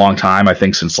a long time, I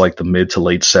think since like the mid to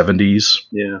late 70s.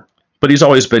 Yeah. But he's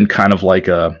always been kind of like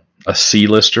a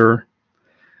C-lister.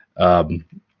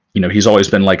 He's always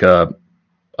been like a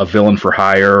villain for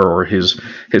hire, or his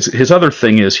other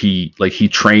thing is he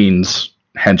trains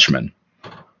henchmen.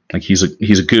 Like, he's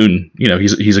a goon,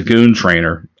 he's a goon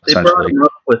trainer, essentially.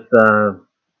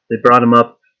 They brought him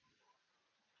up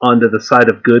onto the side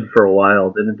of good for a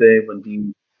while, didn't they? When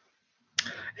he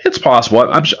It's possible.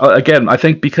 Again, I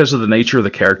think because of the nature of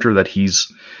the character, that he's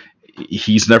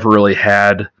never really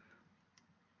had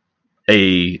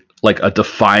a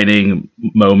defining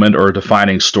moment or a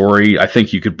defining story. I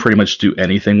think you could pretty much do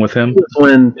anything with him. It was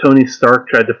when Tony Stark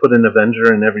tried to put an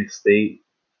Avenger in every state,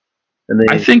 and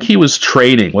I think he was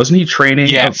training. Wasn't he training?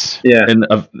 Yes. In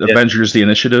Avengers: The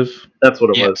Initiative. That's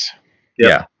what it was. Yep.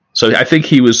 Yeah. So I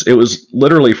think it was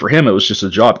literally, for him, it was just a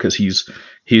job, because he's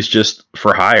just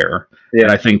for hire. Yeah.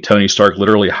 And I think Tony Stark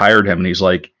literally hired him, and he's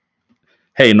like,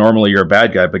 "Hey, normally you're a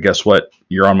bad guy, but guess what?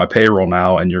 You're on my payroll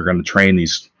now, and you're going to train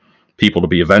these people to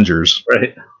be Avengers."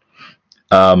 Right.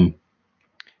 But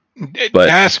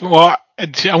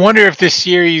I wonder if this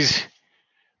series,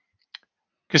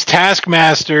 because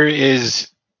Taskmaster is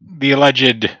the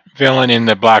alleged villain in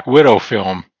the Black Widow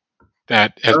film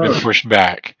that has been pushed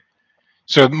back.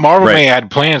 So Marvel may have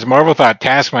had plans. Marvel thought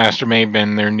Taskmaster may have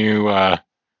been their new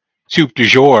soup du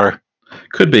jour.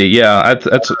 Could be, yeah.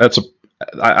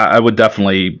 I would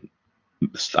definitely.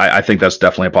 I think that's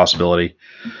definitely a possibility.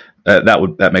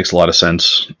 That makes a lot of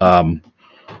sense. And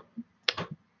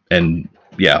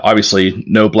yeah, obviously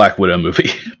no Black Widow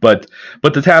movie, but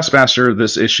the Taskmaster,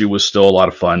 this issue was still a lot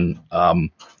of fun. I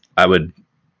would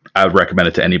recommend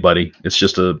it to anybody. It's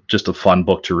just a fun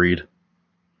book to read.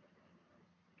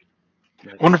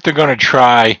 I wonder if they're going to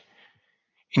try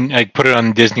and put it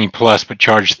on Disney Plus, but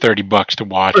charge $30 to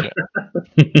watch it,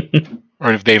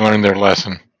 or if they learn their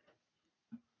lesson.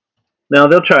 No,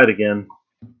 they'll try it again.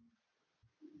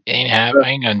 I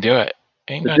ain't gonna do it.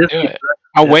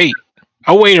 I'll wait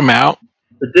them out.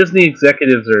 The Disney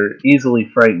executives are easily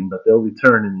frightened, but they'll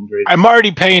return in great. I'm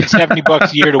already paying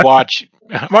 $70 a year to watch.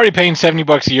 I'm already paying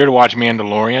 $70 a year to watch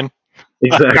Mandalorian.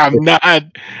 Exactly.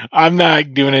 I'm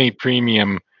not doing any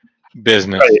premium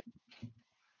business. Right.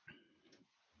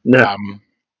 No.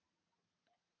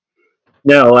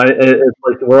 No, it's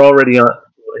like we're already on.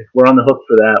 Like, we're on the hook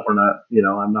for that. We're not.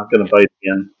 I'm not going to bite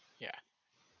again. Yeah.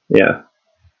 Yeah.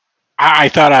 I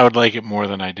thought I would like it more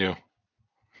than I do.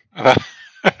 What's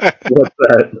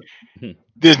that?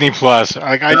 Disney Plus.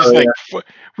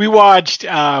 We watched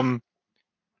Herbie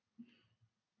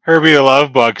the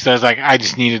Love Bug, because I was like, I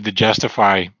just needed to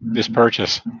justify this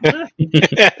purchase. We're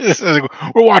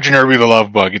watching Herbie the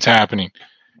Love Bug. It's happening.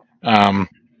 And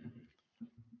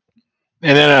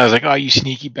then I was like, oh, you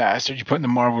sneaky bastard. You're putting the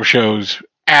Marvel shows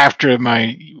after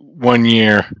my 1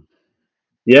 year.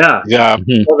 Yeah. Yeah.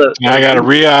 Now I got to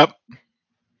re-up.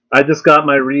 I just got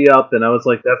my re-up, and I was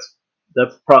like, that's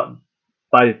by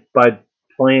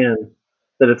plan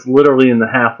that it's literally in the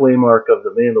halfway mark of the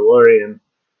Mandalorian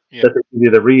that they can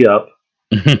do the re-up.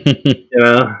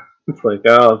 It's like,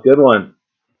 oh, good one.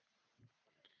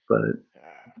 But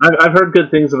I've heard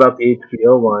good things about the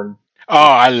HBO one. Oh,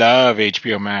 I love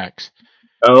HBO Max.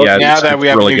 Oh, Yeah, okay. Now that it's we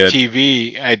have a really new good.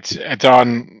 TV, it's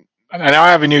on. Now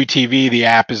I have a new TV. The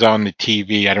app is on the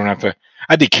TV. I don't have to.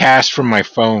 I had to cast from my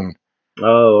phone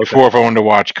Oh, okay. before if I wanted to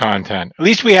watch content. At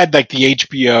least we had like the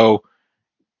HBO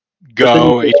But then,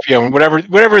 Go, HBO,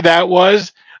 whatever that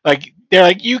was. Like they're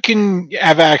like you can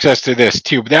have access to this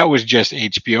too, but that was just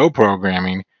HBO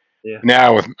programming. yeah,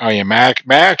 Now with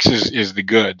Max is the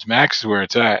goods. Max is where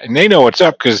it's at, and they know what's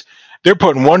up because they're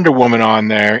putting Wonder Woman on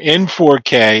there in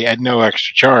 4K at no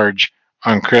extra charge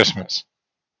on Christmas.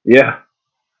 Yep.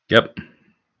 yeah,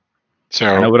 So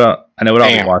I know what I'll be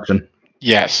bam, watching.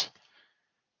 yes,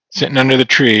 sitting under the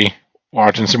tree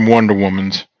watching some Wonder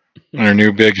Womans on our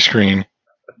new big screen.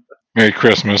 Merry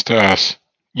Christmas to us.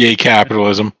 Yay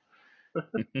capitalism.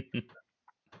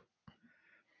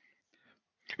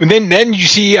 And then you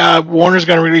see Warner's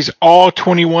going to release all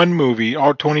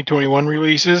 2021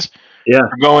 releases yeah.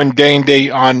 are going day and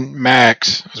date on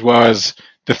Max, as well as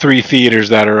the 3 theaters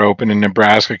that are open in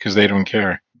Nebraska because they don't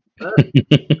care.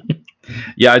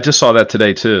 Yeah, I just saw that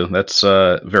today too. That's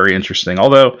very interesting.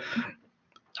 Although,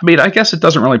 I mean, I guess it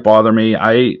doesn't really bother me.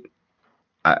 I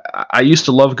used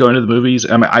to love going to the movies.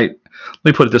 I mean, let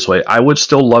me put it this way: I would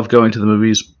still love going to the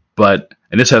movies, but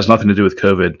and this has nothing to do with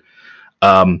COVID.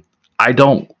 I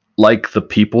don't like the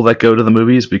people that go to the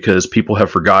movies because people have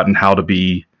forgotten how to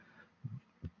be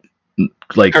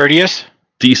like Courteous?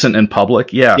 decent in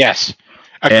public. Yeah, Yes.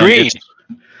 and Agreed.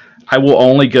 I will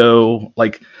only go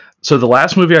like so. The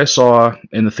last movie I saw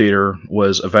in the theater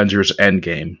was Avengers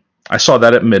Endgame. I saw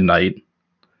that at midnight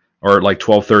or at like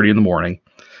 12:30 in the morning.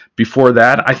 Before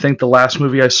that, I think the last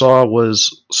movie I saw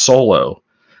was Solo,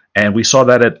 and we saw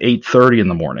that at 8:30 in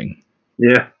the morning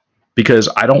Yeah. because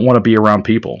I don't want to be around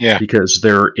people Yeah. because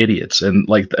they're idiots and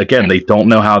like again Yeah. they don't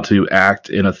know how to act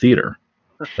in a theater.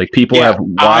 Like people Yeah. have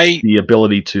lost the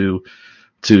ability to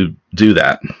do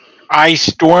that. I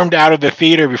stormed out of the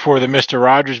theater before the Mr.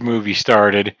 Rogers movie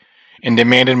started and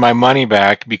demanded my money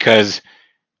back because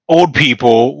old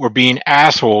people were being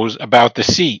assholes about the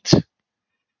seats.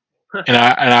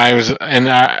 I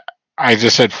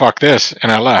just said fuck this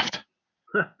and I left.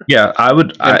 Yeah,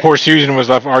 Then poor Susan was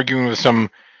left arguing with some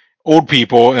old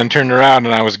people and turned around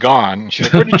and I was gone. And she's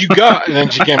like, "Where did you go?" And then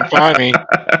she came to find me.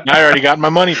 And I already got my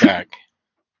money back.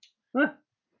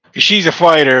 She's a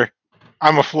fighter.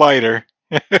 I'm a flighter.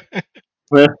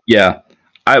 Yeah,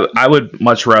 I would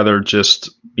much rather just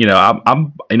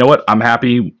I'm you know what I'm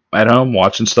happy at home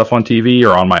watching stuff on TV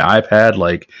or on my iPad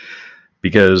like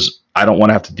because I don't want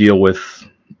to have to deal with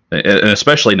and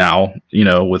especially now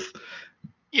with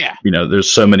Yeah. there's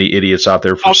so many idiots out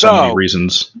there for so many Although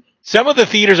reasons. some of the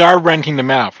theaters are renting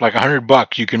them out for like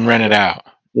 $100. You can rent it out.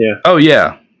 Yeah. Oh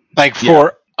yeah, Like yeah,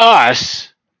 for us,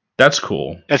 that's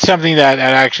cool. that's something that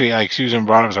actually like Susan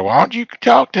brought up. I was like, why don't you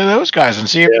talk to those guys and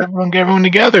see if Yeah. everyone get everyone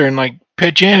together and like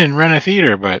pitch in and rent a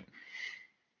theater? But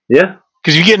Yeah.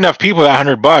 because you get enough people, that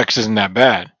 $100 isn't that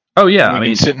bad. Oh yeah, We I can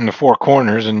mean sit in the four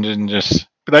corners and just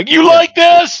be like, "You yeah. like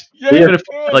this? Yeah."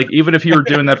 Yeah. Even if you were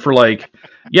doing that for like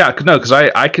yeah no because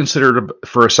I considered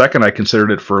for a second I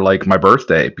considered it for like my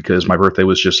birthday because my birthday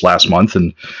was just last month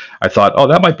and I thought oh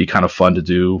that might be kind of fun to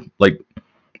do like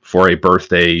for a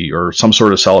birthday or some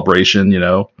sort of celebration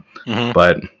Mm-hmm.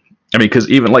 but I mean because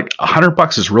even like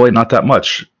 $100 is really not that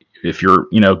much if you're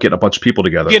getting a bunch of people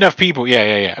together. Get enough people,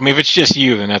 yeah. I mean, if it's just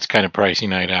you, then that's kind of pricey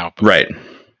night out. But Right.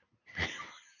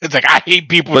 it's like I hate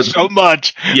people But so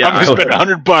much. yeah, I'm gonna spend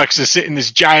 $100 to sit in this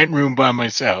giant room by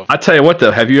myself. I tell you what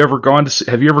though, have you ever gone to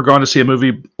see a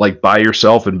movie like by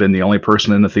yourself and been the only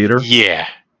person in the theater? Yeah,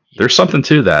 There's something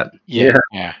to that. yeah.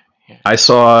 I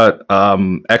saw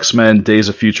X-Men Days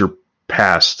of Future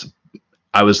Past.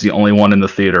 I was the only one in the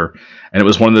theater, and it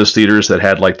was one of those theaters that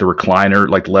had like the recliner,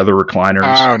 like leather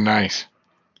recliners, Oh, nice.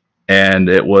 and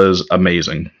it was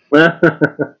amazing.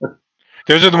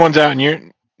 Those are the ones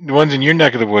in your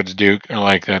neck of the woods, Duke, are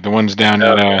like that. The ones down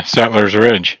at Settlers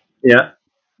Ridge. Yeah.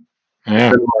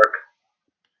 Yeah, Denmark.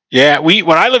 yeah.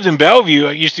 When I lived in Bellevue,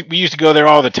 we used to go there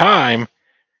all the time.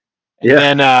 And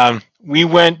Yeah. then we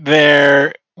went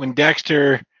there when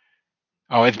Dexter.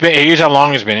 Oh, here's how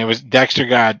long it's been. It was Dexter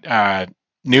got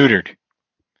neutered,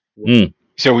 Mm.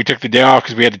 so we took the day off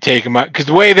because we had to take him up. Because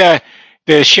the way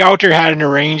the shelter had an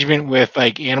arrangement with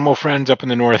like Animal Friends up in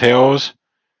the North Hills,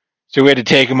 so we had to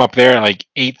take him up there at like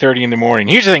 8:30 in the morning.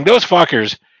 Here's the thing: those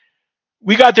fuckers.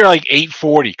 We got there like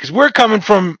 8:40 because we're coming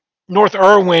from North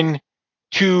Irwin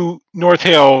to North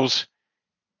Hills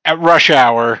at rush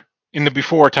hour in the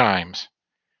before times.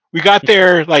 We got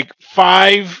there like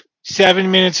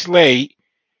 7 minutes late,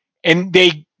 and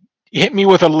they hit me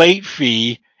with a late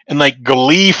fee. and like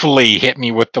gleefully hit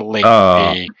me with the late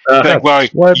fee. Like, well,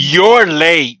 what? you're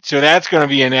late, so that's going to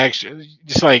be an extra,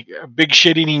 just like a big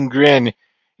shit-eating grin,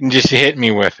 and just hit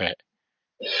me with it.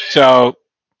 So,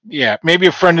 yeah, maybe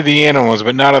a friend of the animals,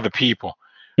 but not of the people.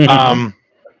 Yeah,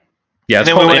 it's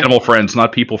then we called went, Animal Friends,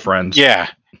 not People Friends. yeah.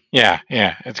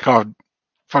 It's called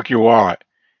Fuck Your Wallet.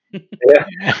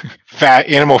 Yeah. Fat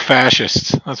animal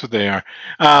fascists. That's what they are.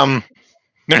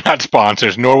 They're not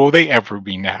sponsors, nor will they ever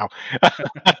be now.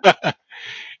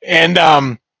 And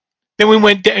then we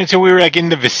went down, so we were like in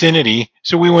the vicinity.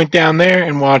 So we went down there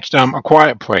and watched A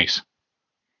Quiet Place.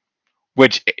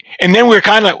 And then we were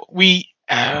kind of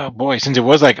since it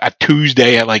was like a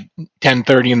Tuesday at like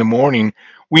 10:30 in the morning,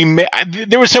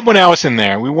 there was someone else in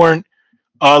there. We weren't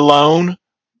alone,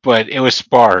 but it was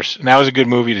sparse, and that was a good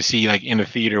movie to see like in a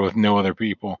theater with no other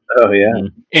people. Oh yeah.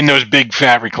 In those big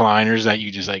fat recliners that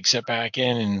you just like sit back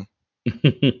in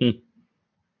and.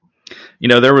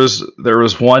 There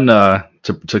was one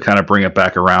to kind of bring it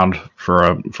back around for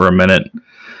a minute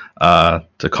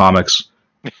to comics.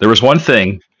 There was one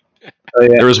thing. Oh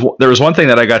yeah. There was one thing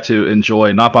that I got to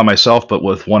enjoy, not by myself, but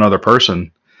with one other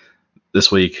person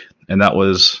this week, and that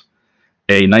was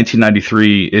a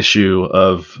 1993 issue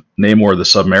of Namor the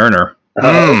Submariner,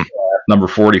 number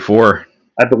 44.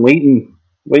 I've been waiting.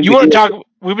 You want to talk?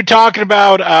 We've been talking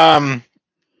about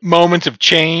moments of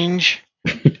change.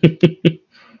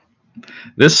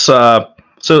 This so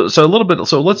a little bit.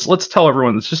 So let's tell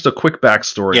everyone. It's just a quick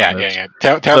backstory. Yeah.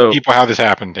 Tell people how this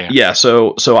happened, Dan. Yeah.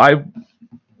 So I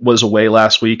was away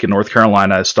last week in North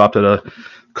Carolina. I stopped at a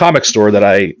comic store that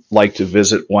I like to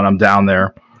visit when I'm down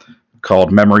there,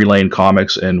 called Memory Lane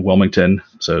Comics in Wilmington.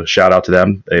 So shout out to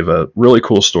them. They have a really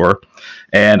cool store.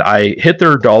 And I hit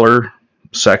their dollar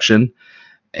section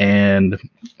and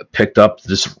picked up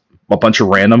a bunch of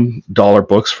random dollar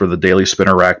books for the Daily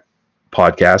Spinner Rack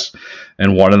podcast.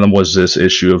 And one of them was this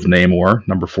issue of Namor,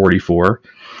 number 44.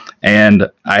 And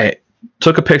I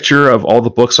took a picture of all the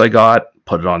books I got,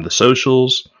 put it on the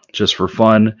socials just for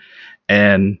fun.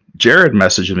 And Jared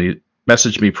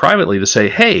messaged me privately to say,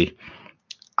 hey,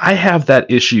 I have that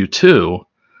issue too.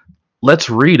 Let's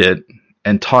read it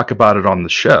and talk about it on the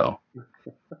show.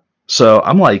 So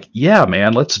I'm like, yeah,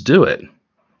 man, let's do it.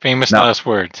 Famous last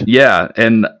words. Yeah,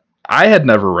 and I had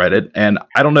never read it, and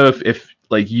I don't know if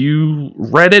like you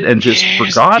read it and just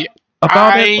forgot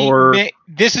about it, or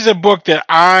this is a book that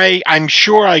I'm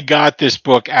sure I got this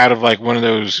book out of like one of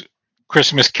those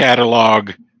Christmas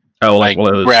catalog. Oh, like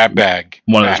grab bag.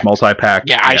 One of those multi-pack.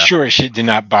 Yeah, I sure as shit did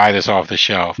not buy this off the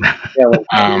shelf.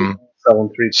 Selling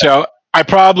 3 So I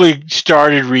probably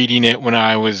started reading it when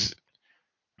I would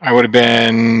have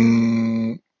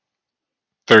been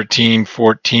 13,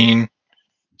 14,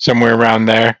 somewhere around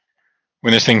there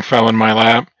when this thing fell in my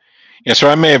lap. Yeah,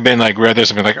 so I may have been like read this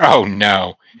and been like, oh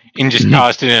no, and just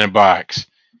tossed it in a box.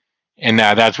 And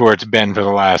now that's where it's been for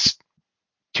the last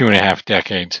 2.5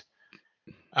 decades.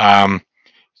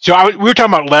 So we were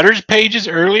talking about letters pages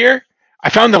earlier.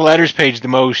 I found the letters page the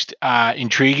most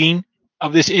intriguing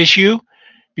of this issue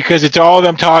because it's all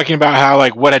them talking about how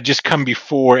like what had just come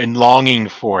before and longing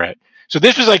for it. So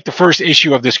this was like the first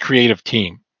issue of this creative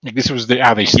team. Like this was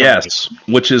how they started. Yes,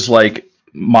 which is like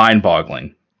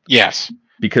mind-boggling. Yes,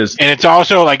 because and it's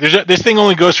also like this thing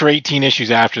only goes for 18 issues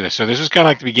after this, so this was kind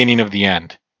of like the beginning of the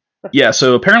end. Yeah,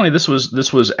 so apparently this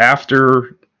was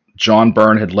after John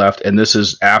Byrne had left, and this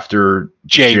is after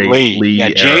Jay Lee. Yeah,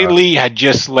 Jay Lee had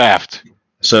just left.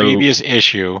 So previous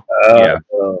issue. Yeah.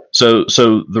 So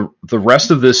the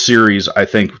rest of this series, I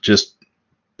think, just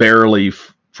barely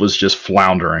was just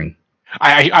floundering.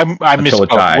 I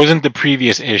misspoke. It wasn't the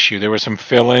previous issue. There were some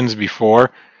fill-ins before,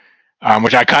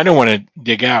 which I kind of want to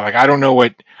dig out. Like I don't know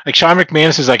what. Like Sean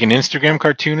McManus is like an Instagram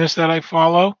cartoonist that I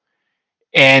follow,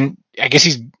 and I guess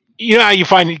he's. You know how you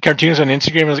find cartoonists on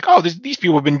Instagram? And it's like, oh, these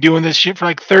people have been doing this shit for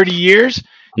like 30 years.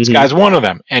 This guy's one of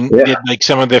them, and did like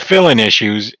some of the fill-in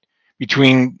issues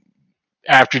between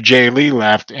after Jay Lee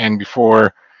left and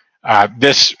before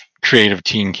this creative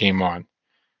team came on.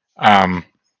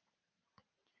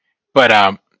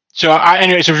 So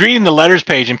I was reading the letters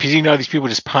page, and because these people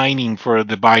just pining for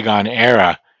the bygone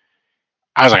era,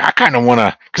 I was like, I kind of want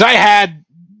to, because I had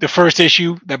the first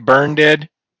issue that Byrne did,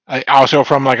 also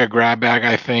from like a grab bag,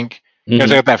 I think. Because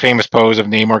I got that famous pose of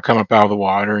Namor coming up out of the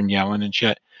water and yelling and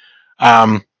shit.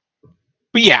 But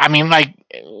yeah, I mean, like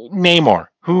Namor.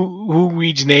 Who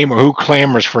reads Namor? Who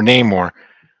clamors for Namor?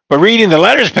 But reading the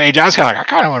letters page, I was kind of like, I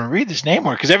kind of want to read this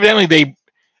Namor because evidently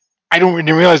I didn't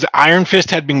realize that Iron Fist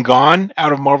had been gone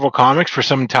out of Marvel Comics for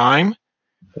some time.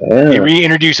 Yeah. They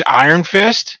reintroduced Iron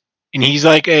Fist, and he's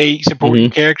like a supporting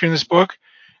character in this book.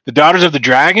 The Daughters of the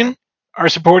Dragon are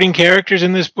supporting characters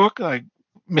in this book, like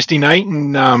Misty Knight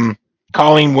and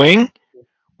Colleen Wing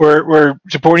were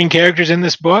supporting characters in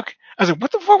this book. I was like,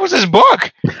 what the fuck was this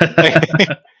book?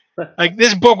 Like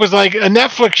this book was like a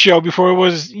Netflix show before it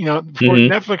was, before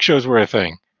Mhm. Netflix shows were a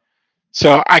thing.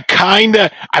 So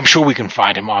I'm sure we can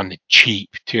find him on the cheap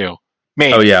too.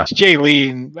 Maybe Oh yeah, it's Jay Lee,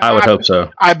 and I would hope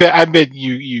so. I bet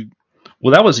you.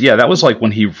 Well, that was like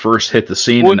when he first hit the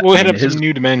scene, and We'll I hit mean up some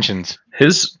new dimensions.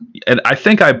 and I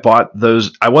think I bought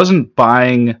those. I wasn't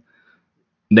buying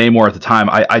Namor at the time.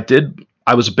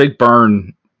 I was a big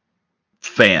Byrne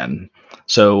fan,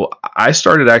 so I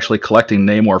started actually collecting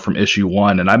Namor from issue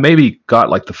 1, and I maybe got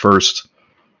like the first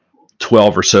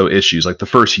 12 or so issues, like the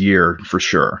first year for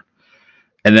sure.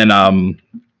 And then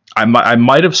I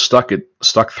might have stuck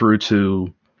through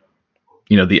to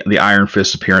the Iron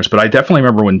Fist appearance, but I definitely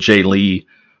remember when Jay Lee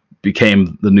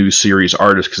became the new series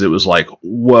artist, because it was like,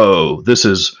 whoa, this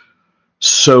is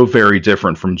so very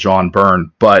different from John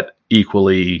Byrne, but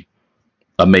equally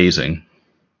amazing.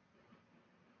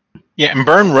 Yeah, and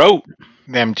Byrne wrote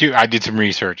them too. I did some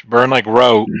research. Byrne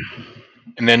wrote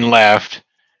and then left,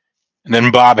 and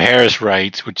then Bob Harris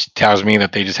writes, which tells me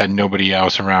that they just had nobody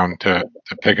else around to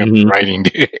pick up the Mm-hmm. writing.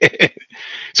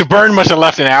 So Byrne must have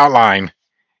left an outline,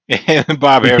 and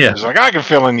Bob Harris Yeah, was like, I can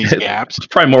fill in these gaps. it's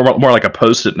probably more like a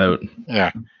post-it note.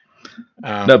 Yeah.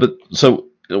 No, but so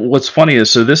what's funny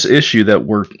is, so this issue that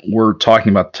we're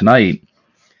talking about tonight.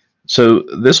 So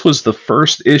this was the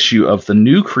first issue of the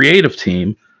new creative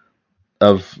team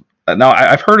of. Now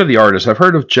I've heard of the artist. I've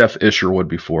heard of Jeff Isherwood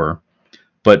before,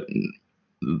 but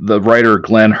the writer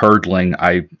Glenn Herdling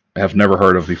I have never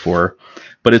heard of before.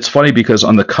 But it's funny because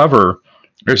on the cover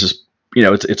there's this,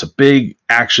 it's a big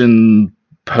action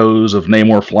pose of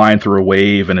Namor flying through a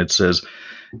wave, and it says,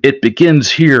 "It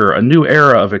begins here, a new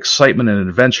era of excitement and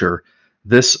adventure.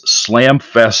 This slam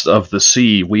fest of the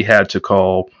sea we had to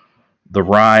call the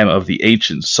rime of the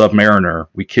ancient submariner.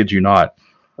 We kid you not."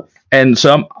 And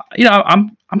so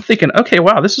I'm thinking, okay,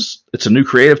 wow, it's a new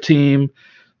creative team.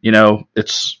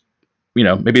 It's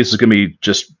maybe this is gonna be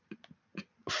just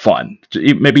fun.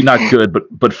 Maybe not good,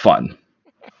 but fun.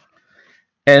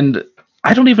 And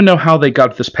I don't even know how they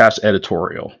got this past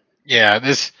editorial, Yeah,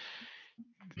 this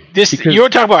you because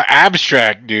want to talk about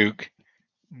abstract, Duke.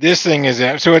 This thing is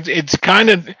so it's kind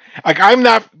of like, I'm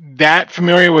not that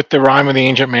familiar with the Rime of the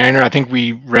Ancient Mariner. I think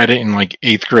we read it in like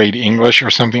 8th grade English or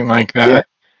something like Yeah, that.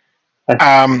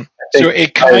 I So think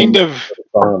it I kind wrote of a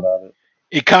song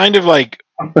about like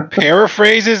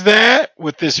paraphrases that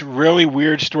with this really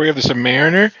weird story of the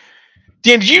Submariner.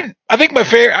 Dan, did you? I think my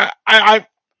favorite.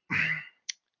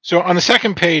 So on the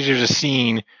second page, there's a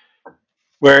scene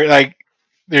where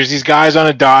there's these guys on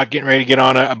a dock getting ready to get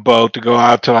on a boat to go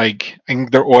out to, I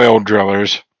think they're oil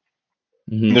drillers.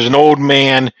 And mhm, there's an old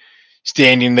man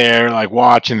standing there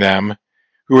watching them,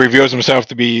 who reveals himself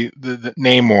to be the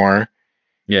Namor.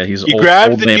 yeah, he's He old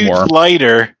grabs the dude's Namor.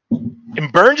 lighter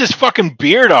and burns his fucking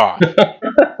beard off.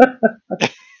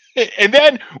 And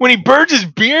then when he burns his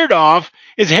beard off,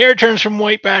 his hair turns from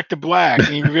white back to black, and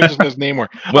he reveals his Namor.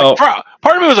 Like, Well,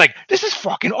 part of me was like, "This is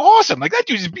fucking awesome!" Like, that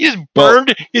dude just well,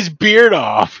 burned his beard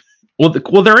off. well.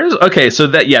 There is, okay. So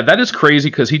that is crazy,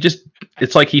 because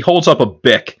it's like he holds up a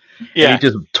bic and he Yeah,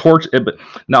 just torch. But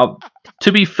now,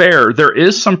 to be fair, there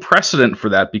is some precedent for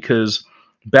that, because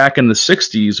back in the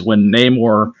 '60s, when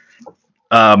Namor,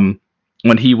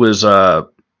 when he was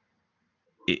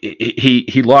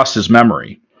he lost his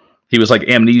memory. He was like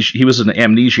amnesia. He was an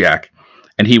amnesiac,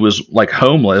 and he was like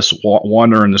homeless,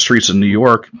 wandering the streets of New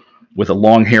York with a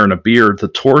long hair and a beard.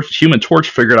 Human Torch,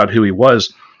 figured out who he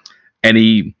was, and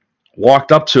he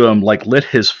walked up to him, like lit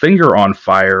his finger on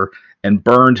fire and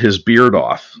burned his beard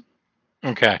off,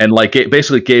 okay. and like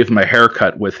basically gave him a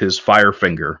haircut with his fire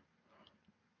finger.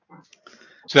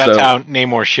 So that's So how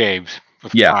Namor shaves,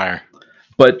 with yeah, fire.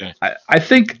 but Okay. I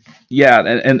think, yeah,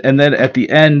 and then at the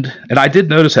end, and I did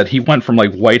notice that he went from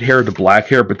like white hair to black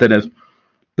hair, but then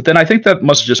I think that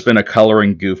must have just been a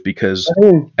coloring goof, because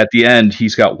it. at the end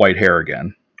he's got white hair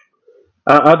again.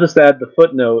 I'll just add the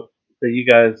footnote that you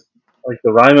guys like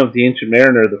the rhyme of the ancient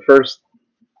mariner. The first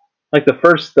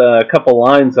couple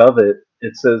lines of it.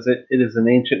 It says it is an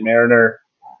ancient mariner,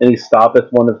 and he stoppeth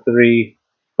one of three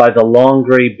by the long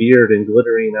gray beard and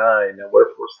glittering eye. Now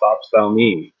wherefore stops thou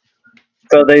me?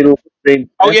 So they Oh, mention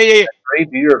yeah, yeah, yeah. that gray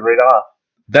beard right off.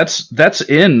 That's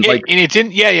in Yeah, like, and it's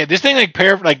in, yeah. This thing,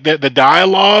 the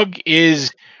dialogue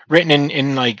is written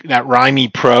in like that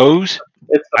rhymey prose.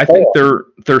 It's the I think poem.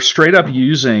 they're straight up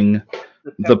using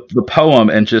The the poem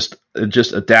and just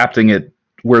adapting it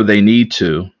where they need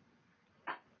to.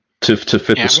 to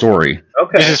fit Yeah. the story.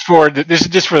 Okay. This is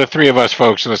just for the three of us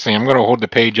folks listening. I'm going to hold the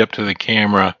page up to the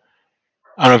camera.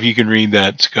 I don't know if you can read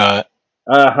that, Scott.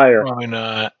 Higher. Probably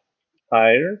not.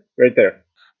 Higher. Right there.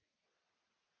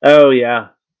 Oh, yeah.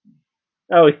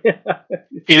 Oh, yeah.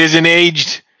 It is an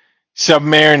aged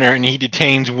submariner, and he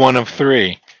detains one of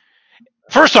three.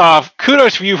 First off,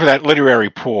 kudos for you for that literary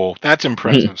pool. That's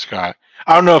impressive, Scott.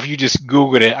 I don't know if you just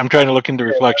Googled it. I'm trying to look in the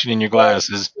reflection in your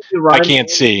glasses. I can't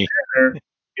see.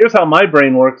 Here's how my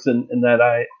brain works in that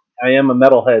I am a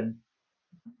metalhead.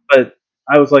 But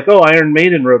I was like, oh, Iron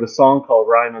Maiden wrote a song called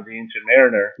Rime of the Ancient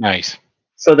Mariner. Nice.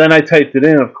 So then I typed it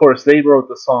in. Of course, they wrote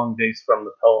the song based from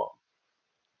the poem.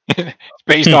 It's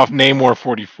based off Namor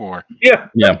 44. Yeah.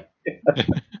 Yeah.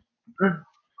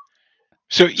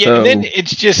 So yeah, and then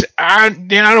it's just I don't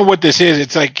know what this is.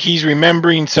 It's like he's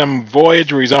remembering some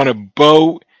voyage where he's on a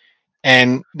boat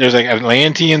and there's like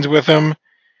Atlanteans with him,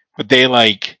 but they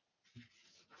like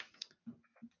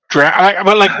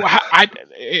but like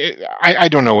I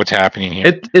don't know what's happening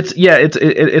here.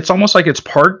 It's almost like it's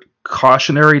part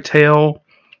cautionary tale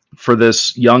for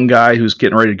this young guy who's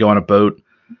getting ready to go on a boat.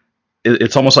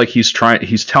 It's almost like he's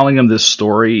telling him this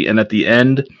story, and at the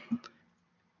end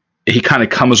he kind of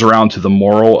comes around to the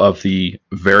moral of the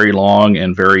very long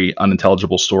and very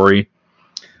unintelligible story,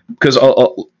 because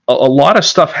a lot of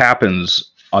stuff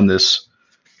happens on this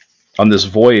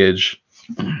voyage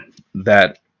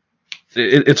that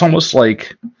it's almost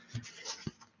like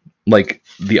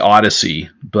the Odyssey,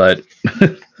 but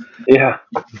Yeah.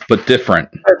 but different.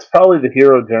 That's probably the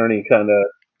hero journey kind of.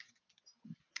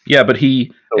 Yeah, but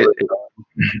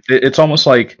it's almost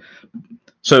like,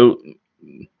 so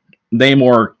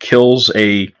Namor kills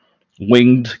a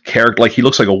winged character, like he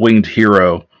looks like a winged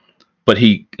hero, but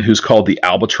who's called the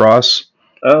Albatross.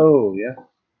 Oh, yeah.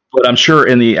 But I'm sure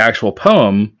in the actual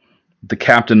poem, the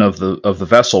captain of the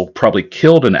vessel probably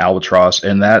killed an albatross,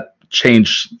 and that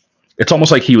changed. It's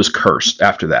almost like he was cursed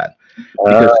after that,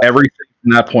 because everything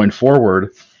from that point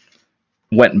forward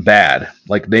went bad.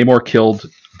 Like Namor killed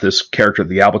this character,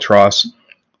 the albatross.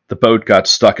 The boat got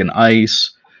stuck in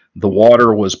ice. The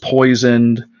water was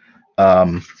poisoned.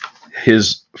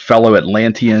 His fellow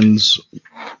Atlanteans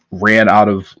ran out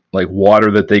of like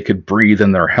water that they could breathe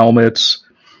in their helmets.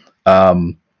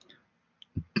 Thanos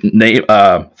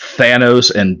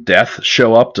and Death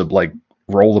show up to like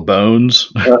roll the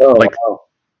bones. Like, wow.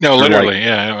 No, literally,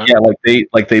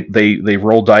 like, yeah. they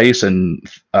roll dice, and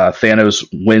Thanos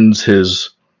wins his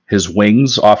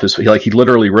wings off his, like he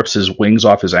literally rips his wings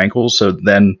off his ankles, so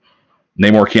then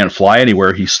Namor can't fly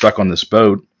anywhere. He's stuck on this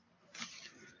boat.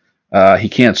 He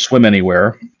can't swim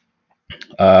anywhere.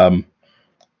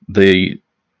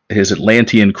 His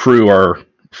Atlantean crew are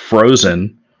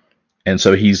frozen, and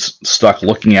so he's stuck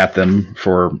looking at them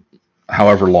for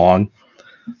however long.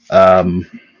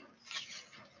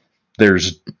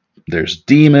 There's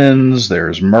demons,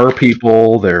 there's mer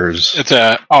people, It's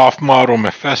a off-model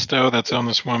Mephisto that's on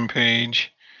this one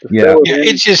page. Yeah,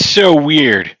 it's just so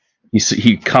weird.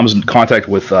 He comes in contact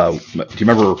with. Do you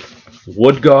remember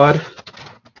Wood God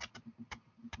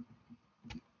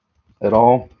at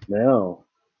all? No.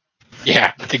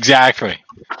 Yeah, exactly.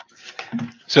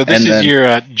 So this is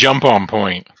your jump on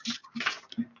point.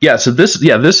 Yeah. So this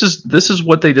is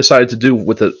what they decided to do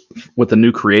with the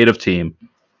new creative team.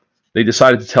 They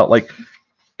decided to tell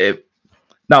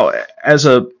now as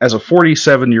a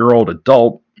 47-year-old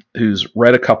adult who's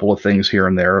read a couple of things here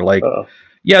and there, like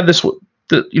this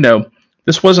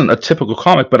wasn't a typical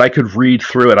comic, but I could read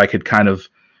through it. I could kind of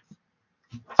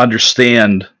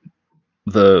understand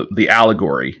the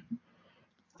allegory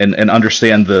and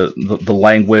understand the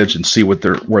language and see where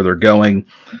they're going.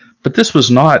 But this was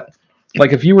not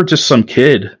like, if you were just some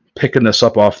kid picking this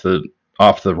up off the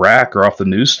rack or off the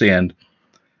newsstand,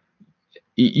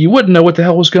 you wouldn't know what the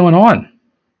hell was going on.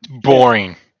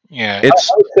 Boring. Yeah. I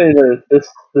would say that this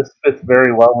fits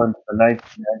very well into the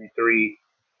 1993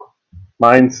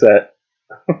 mindset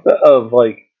of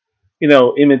like,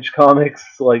 Image Comics,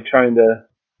 like trying to,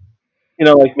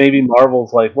 like maybe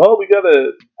Marvel's like, well, we got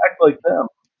to act like them,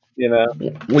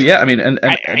 Well, yeah, I mean, and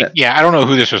I don't know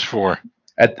who this was for.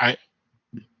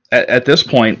 At this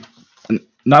point,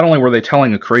 not only were they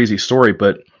telling a crazy story,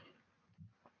 but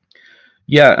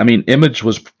yeah, I mean, Image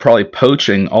was probably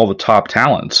poaching all the top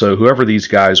talent. So whoever these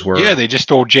guys were, yeah, they just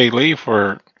stole Jay Lee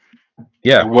for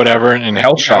whatever, and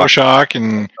Hellshock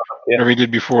and whatever he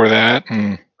did before that.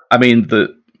 And I mean,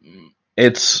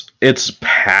 it's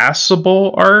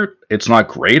passable art. It's not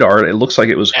great art. It looks like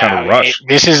it was kind of rushed.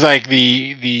 This is like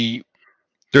the.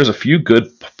 There's a few good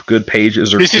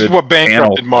pages. This is what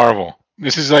bankrupted Marvel.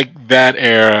 This is like that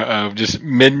era of just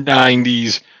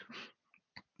mid-90s,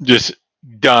 just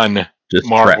done Just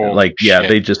Marvel shit.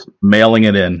 they just mailing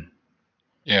it in.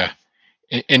 Yeah,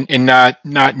 and not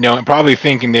knowing, probably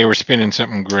thinking they were spinning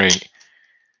something great.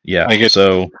 Yeah. Like it,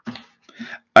 So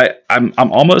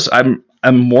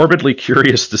I'm morbidly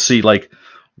curious to see like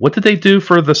what did they do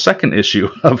for the second issue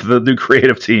of the new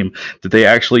creative team? Did they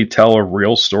actually tell a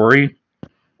real story?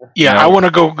 yeah, I want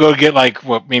to go get like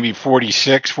what, maybe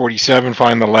 46, 47,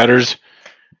 find the letters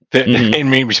that Mhm.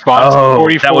 in response to Oh,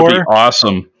 that would be 44.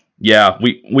 awesome. Yeah,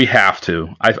 we have to.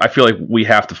 I feel like we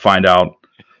have to find out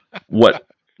what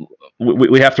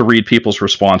we have to read people's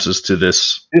responses Do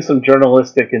some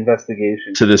journalistic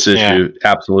investigation. to this Yeah. issue.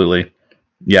 Absolutely.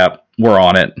 Yeah, we're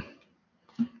on it.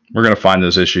 We're gonna find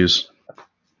those issues. Like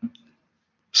I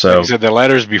So said, the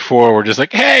letters before were just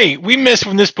like, "Hey, we missed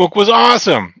when this book was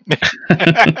awesome."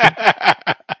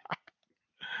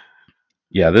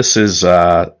 yeah, this is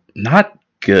not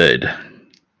good.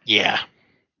 Yeah,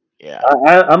 yeah.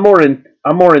 I'm more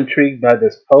intrigued by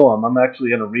this poem. I'm actually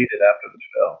going to read it after the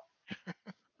show.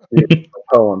 The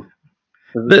poem.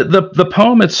 The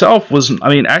poem itself was, I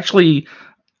mean, actually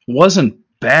wasn't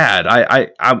bad.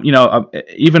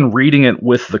 Even reading it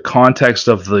with the context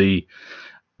of the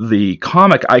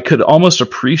comic, I could almost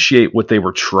appreciate what they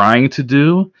were trying to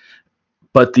do,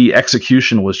 but the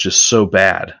execution was just so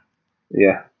bad.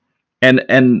 Yeah.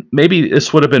 And maybe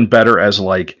this would have been better as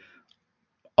like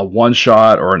a one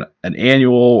shot or an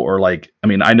annual or like, I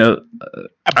mean, I know A I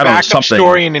don't know, backup something.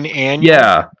 story in an annual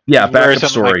Yeah, is where backup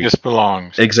something like story. this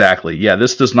belongs. Exactly. Yeah,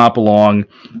 this does not belong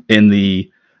in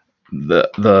the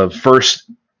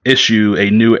first issue, a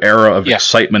new era of Yeah,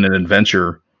 excitement and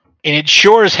adventure. and it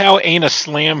sure as hell ain't a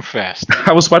slam fest.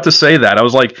 I was about to say that. I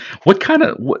was like, what kind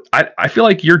of what I feel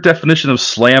like your definition of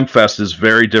slam fest is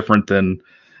very different than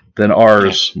Yeah,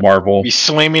 ours, Marvel. be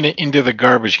slamming it into the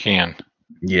garbage can.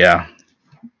 Yeah.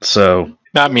 So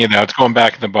Not me though. It's going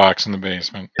back in the box in the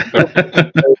basement.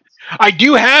 I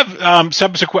do have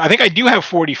subsequent. I think I do have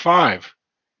 45.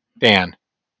 Dan,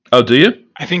 oh, do you?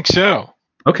 I think so.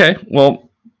 Okay. Well,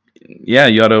 yeah,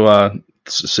 you ought to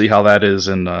see how that is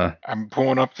and I'm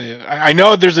pulling up the. I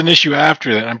know there's an issue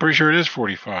after that. I'm pretty sure it is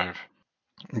 45.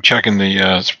 I'm checking the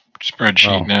spreadsheet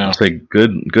well, I'll now. say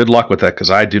good luck with that cuz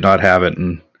I do not have it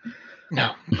and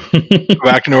No, go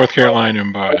back to North Carolina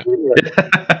and buy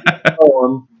it.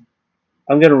 Poem.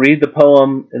 I'm going to read the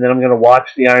poem and then I'm going to watch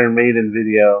the Iron Maiden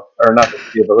video, or not the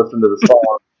video, but listen to the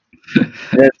song.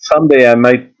 And then someday I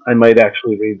might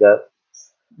actually read that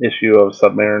issue of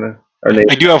Submariner or I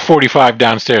Navy. do have 45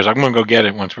 downstairs. I'm gonna go get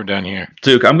it once we're done here.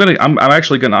 Duke, I'm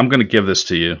actually gonna give this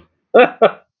to you.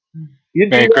 You do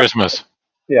Merry that? Christmas.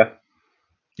 Yeah.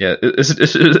 Yeah,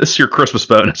 it's your Christmas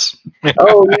bonus.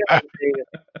 Oh yeah.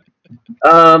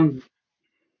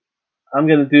 I'm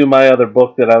gonna do my other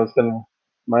book that I was gonna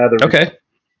my other Okay.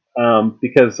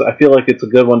 because I feel like it's a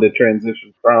good one to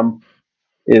transition from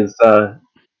is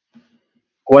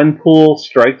Gwenpool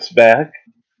Strikes Back.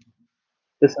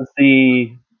 This is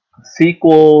the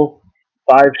sequel,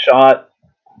 five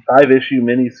issue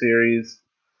miniseries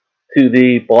to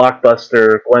the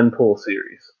blockbuster Gwenpool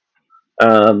series,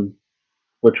 um,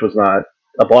 which was not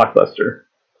a blockbuster.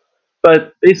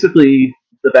 But basically,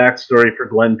 the backstory for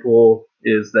Gwenpool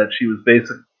is that she was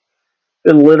basically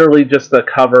been literally just a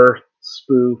cover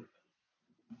spoof,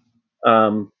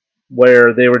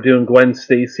 where they were doing Gwen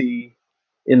Stacy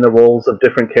in the roles of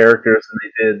different characters, and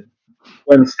they did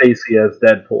Gwen Stacy as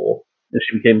Deadpool, and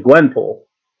she became Gwenpool.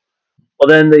 Well,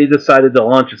 then they decided to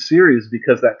launch a series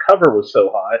because that cover was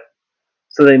so hot.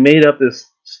 So they made up this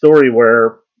story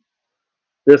where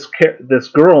this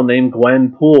girl named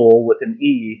Gwen Poole with an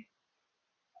E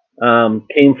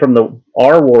came from the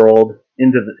our world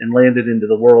and landed into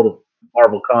the world of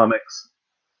Marvel Comics,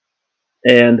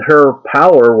 and her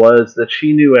power was that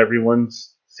she knew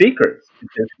everyone's secrets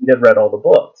because she had read all the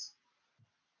books.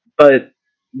 But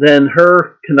then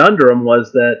her conundrum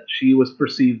was that she was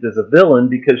perceived as a villain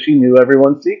because she knew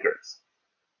everyone's secrets,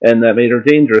 and that made her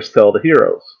dangerous to all the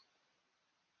heroes.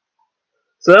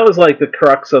 So that was like the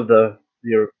crux of the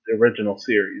original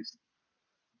series.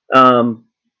 Um,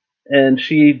 and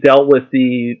she dealt with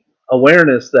the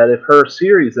awareness that if her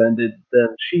series ended, then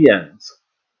she ends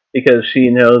because she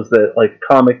knows that like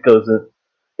comic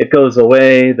it goes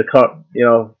away.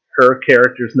 Her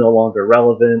character is no longer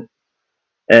relevant,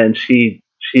 and she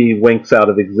winks out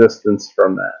of existence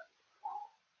from that.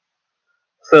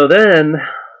 So then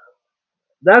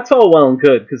that's all well and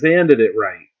good because they ended it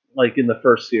right, like in the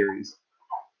first series.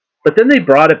 But then they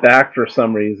brought it back for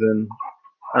some reason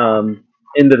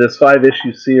into this 5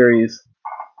 issue series,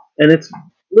 and it's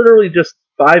literally just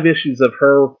 5 issues of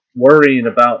her worrying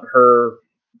about her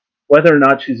whether or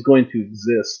not she's going to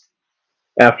exist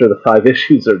after the 5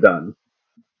 issues are done.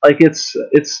 Like it's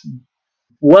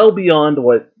well beyond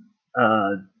what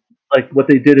like what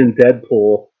they did in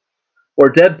Deadpool,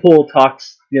 where Deadpool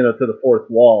talks, to the fourth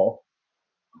wall,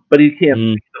 but he can't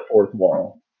Mm. break the fourth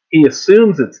wall. He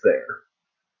assumes it's there.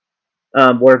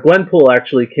 Where Gwenpool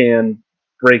actually can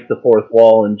break the fourth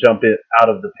wall and jump it out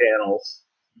of the panels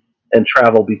and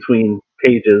travel between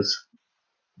pages,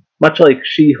 much like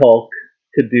She-Hulk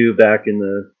could do back in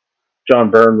the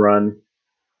John Byrne run,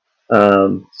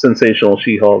 Sensational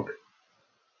She-Hulk.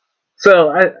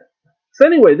 So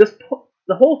anyway,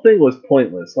 the whole thing was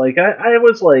pointless. Like I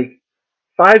was like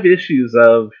 5 issues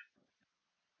of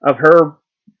her.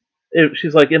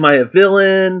 She's like, "Am I a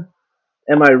villain?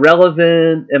 Am I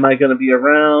relevant? Am I going to be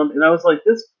around?" And I was like,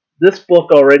 this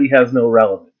book already has no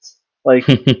relevance. Like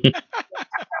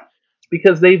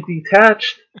because they've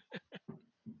detached,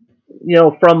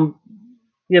 from,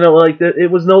 like it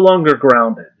was no longer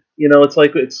grounded. It's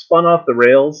like it spun off the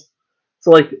rails.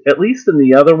 So like at least in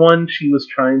the other one, she was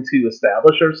trying to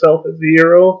establish herself as a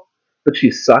hero, but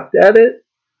she sucked at it.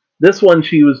 This one,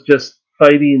 she was just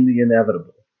fighting the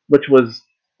inevitable, which was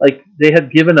like they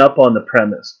had given up on the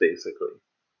premise basically,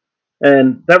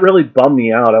 and that really bummed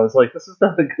me out. I was like, this is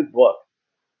not a good book.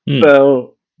 Hmm.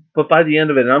 So, but by the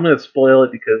end of it, and I'm going to spoil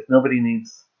it because nobody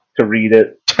needs to read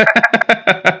it.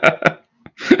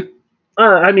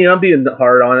 I mean, I'm being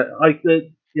hard on it. Like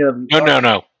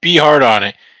No. Be hard on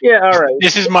it. yeah, all right,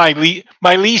 This is my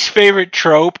least favorite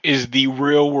trope is the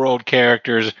real world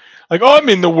characters. Like, I'm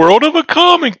in the world of a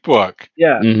comic book.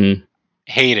 yeah. Mm-hmm.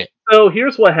 Hate it. So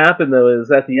here's what happened though: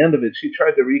 is at the end of it, she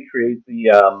tried to recreate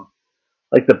the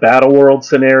like the Battle World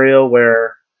scenario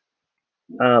where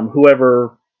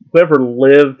whoever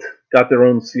lived got their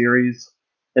own series,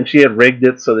 and she had rigged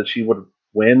it so that she would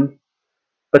win.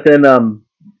 But then the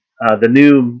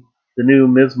new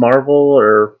Ms. Marvel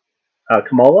or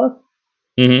Kamala,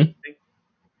 Mm-hmm.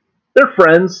 they're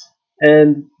friends,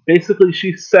 and basically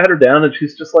she sat her down and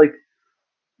she's just like,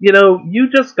 you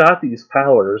just got these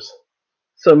powers,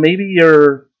 so maybe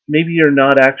you're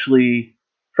not actually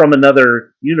from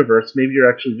another universe. Maybe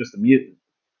you're actually just a mutant.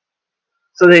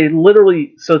 So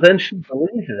then she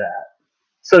believed that.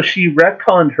 So she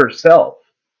retconned herself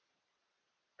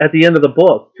at the end of the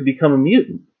book to become a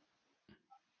mutant.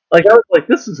 Like I was like,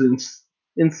 this is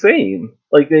insane.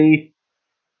 Like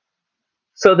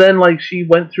so then like she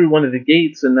went through one of the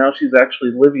gates and now she's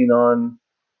actually living on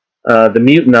the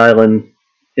mutant island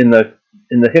in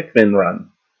the Hickman run.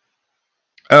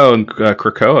 Oh, and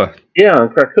Krakoa. Yeah, on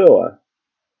Krakoa.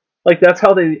 Like that's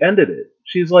how they ended it.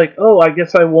 She's like, oh, I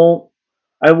guess I won't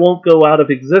go out of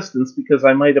existence because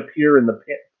I might appear in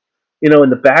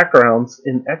the backgrounds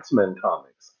in X-Men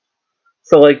comics.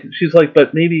 So like she's like,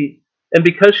 but maybe, and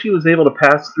because she was able to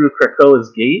pass through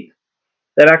Krakoa's gate,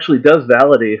 that actually does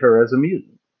validate her as a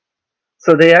mutant.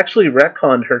 So they actually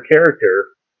retconned her character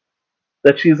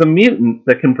that she's a mutant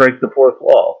that can break the fourth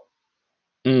wall.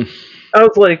 Mm. I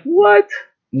was like, what?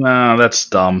 No, that's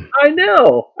dumb. I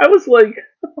know. I was like,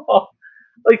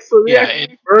 like so they Yeah,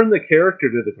 actually burned the character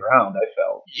to the ground. I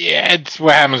felt. it's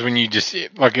what happens when you just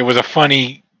like it was a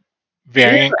funny Yeah,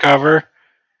 variant cover.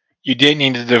 You didn't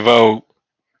need to devote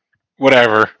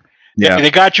whatever. Yeah.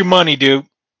 They got your money, dude.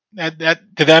 That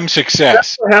to them that's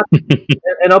success. what happened.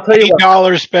 And I'll tell you Money what.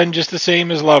 dollars spend just the same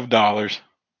as love dollars.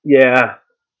 Yeah,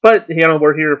 but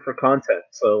we're here for content,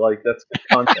 so like that's good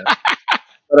content.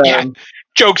 But Yeah,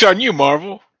 joke's on you,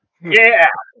 Marvel. yeah,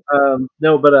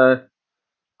 no, but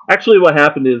actually, what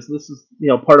happened is this is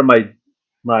part of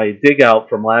my dig out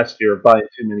from last year of buying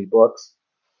too many books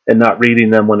and not reading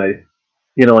them when I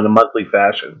in a monthly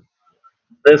fashion.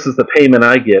 This is the payment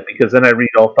I get because then I read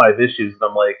all 5 issues and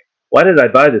I'm like, why did I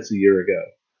buy this a year ago?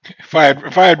 If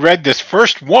I had read this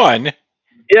first one,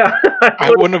 Yeah, I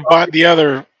wouldn't have bought the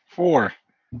other 4.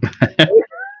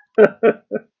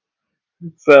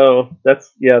 so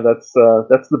that's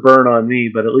the burn on me.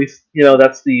 But at least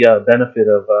that's the benefit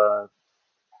of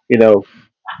you know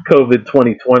COVID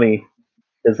 2020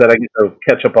 is that I get to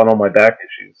catch up on all my back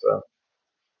issues.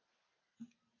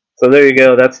 So there you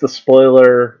go. That's the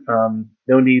spoiler.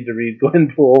 No need to read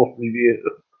Gwenpool review.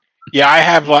 Yeah,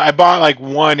 I bought like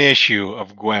one issue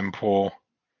of Gwenpool.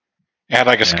 It had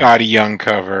like a Yeah. Scotty Young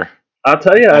cover. I'll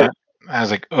tell you, I was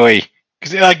like, oi,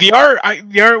 because like the art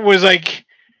was like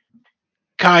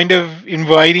kind of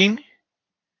inviting.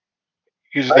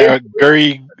 Because I, that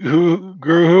Guri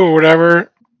Guru or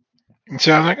whatever. And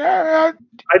so I was like,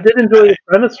 I did enjoy the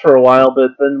premise for a while,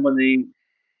 but then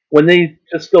when they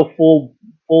just go full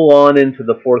on into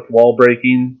the fourth wall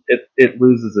breaking, it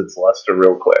loses its luster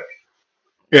real quick.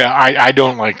 yeah, I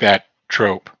don't like that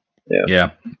trope. Yeah. Yeah.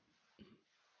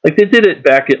 Like they did it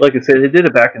back at, like I said, they did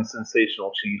it back in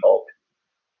Sensational She-Hulk.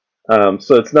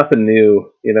 So it's nothing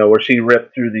new, where she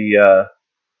ripped through the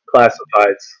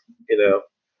classifieds, to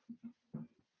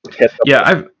catch Yeah,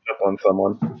 up on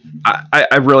someone.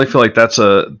 I really feel like that's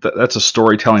a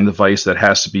storytelling device that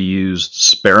has to be used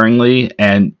sparingly,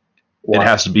 and it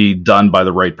has to be done by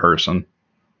the right person.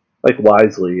 Like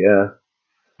wisely, yeah.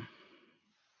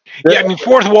 Yeah, I mean,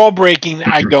 fourth wall breaking,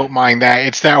 I don't mind that.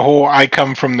 It's that whole I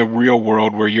come from the real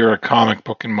world where you're a comic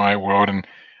book in my world, and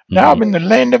now I'm in the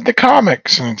land of the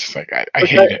comics, and it's like I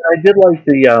hate it. I did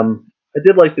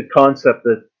like the concept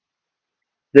that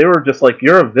they were just like,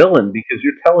 you're a villain because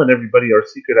you're telling everybody our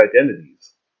secret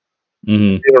identities.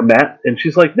 Mm-hmm. They were Matt, and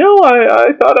she's like, no,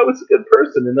 I thought I was a good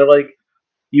person, and they're like,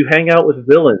 you hang out with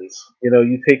villains,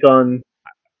 you take on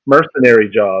mercenary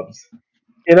jobs,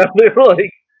 they're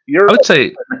like, you're. I would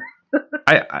say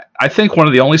I think one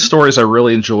of the only stories I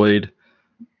really enjoyed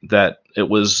that it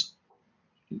was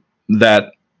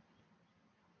that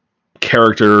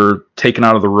character taken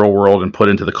out of the real world and put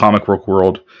into the comic book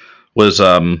world was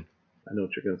I know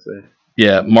what you're gonna say.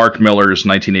 Yeah, Mark Millar's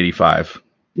 1985.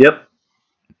 Yep.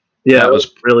 Yeah, that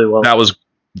was really well. That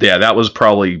was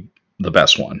probably the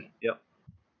best one. Yep.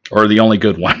 Or the only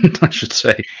good one, I should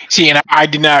say. See, and I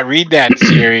did not read that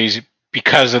series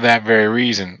because of that very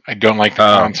reason. I don't like the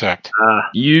concept.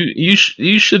 You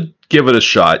should give it a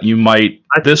shot. You might.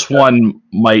 This one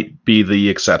might be the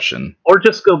exception. Or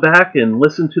just go back and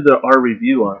listen to our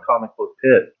review on Comic Book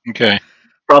Pit. Okay.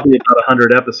 Probably about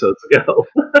 100 episodes ago.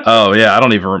 Oh yeah, I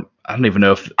don't even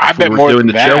know if we were doing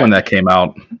the show when that came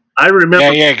out. I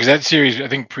remember. Yeah, because that series I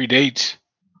think predates.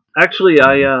 Actually,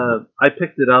 I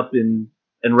picked it up and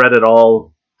read it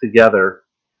all together,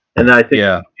 and then I think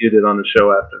I reviewed it on the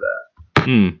show after that.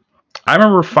 I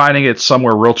remember finding it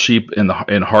somewhere real cheap in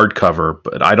hardcover,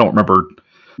 but I don't remember.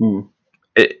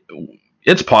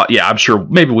 It's yeah, I'm sure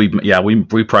maybe we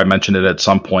probably mentioned it at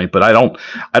some point, but I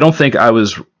don't think I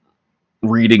was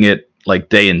reading it like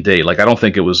day and date. Like I don't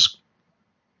think I was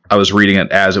reading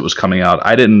it as it was coming out.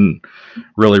 I didn't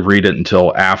really read it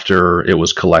until after it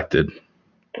was collected.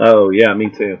 Oh yeah, me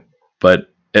too.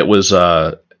 But it was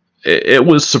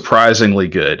surprisingly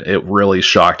good. It really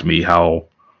shocked me how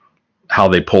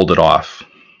they pulled it off.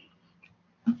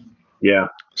 Yeah.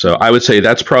 So I would say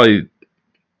that's probably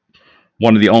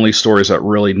one of the only stories that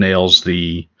really nails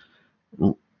the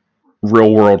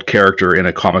real world character in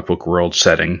a comic book world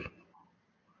setting.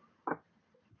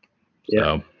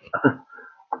 Yeah. So.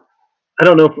 I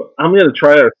don't know if I'm going to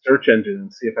try our search engine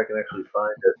and see if I can actually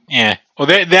find it. Yeah. Well,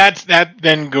 that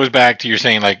then goes back to you're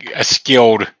saying like a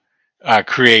skilled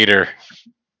creator.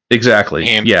 Exactly.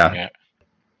 Yeah.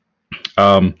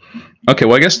 Okay.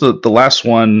 Well, I guess the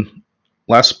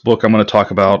last book I'm going to talk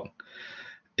about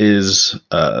is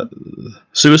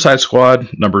Suicide Squad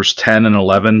numbers 10 and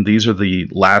 11. These are the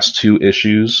last two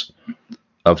issues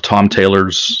of Tom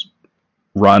Taylor's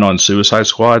run on Suicide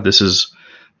Squad. This is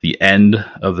the end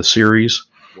of the series.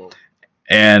 Whoa.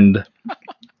 And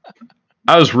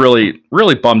I was really,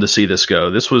 really bummed to see this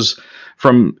go. This was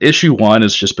from issue 1.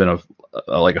 It's just been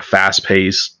a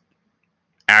fast-paced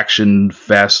action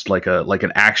fest, like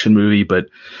an action movie, but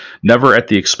never at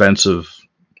the expense of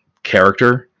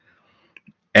character.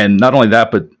 And not only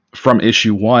that, but from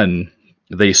issue 1,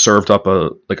 they served up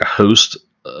a host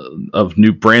of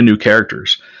brand new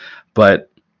characters.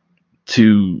 But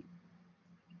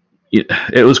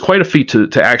it was quite a feat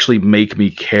to actually make me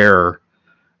care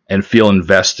and feel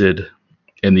invested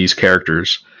in these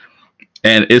characters.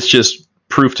 And it's just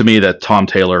proof to me that Tom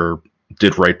Taylor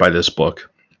did right by this book.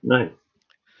 Nice.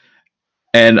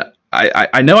 And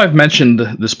I know I've mentioned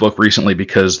this book recently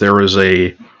because there was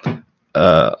a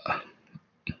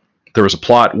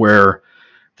plot where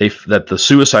that the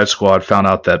Suicide Squad found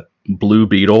out that Blue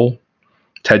Beetle,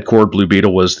 Ted Kord Blue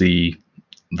Beetle, was the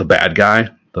bad guy,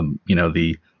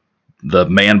 the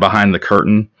man behind the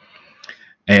curtain.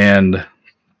 And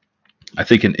I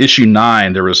think in issue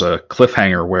 9 there was a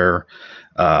cliffhanger where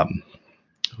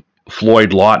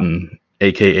Floyd Lawton,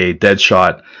 aka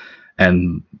Deadshot,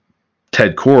 and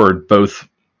Ted Kord both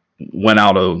went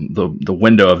out of the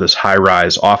window of this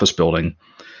high-rise office building,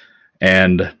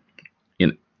 and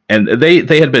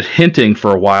they had been hinting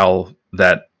for a while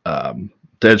that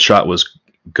Deadshot was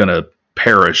going to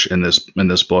perish in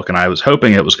this book, and I was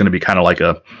hoping it was going to be kind of like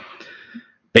a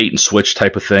bait and switch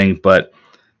type of thing, but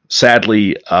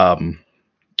sadly,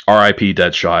 R.I.P.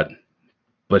 Deadshot.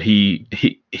 But he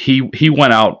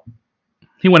went out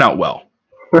well,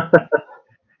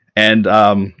 and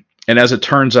as it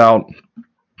turns out,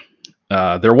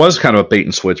 there was kind of a bait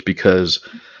and switch because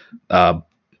I'm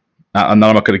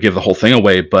not going to give the whole thing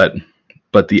away, but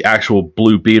but the actual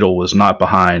Blue Beetle was not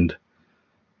behind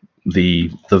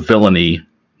the villainy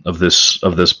of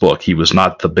this book. He was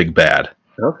not the big bad.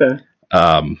 Okay.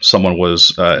 Someone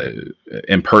was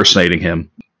impersonating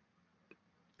him.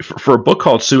 For a book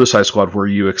called Suicide Squad, where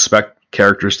you expect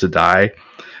characters to die,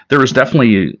 there was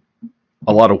definitely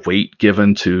a lot of weight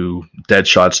given to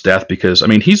Deadshot's death, because I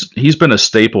mean he's been a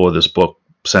staple of this book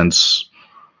since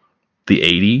the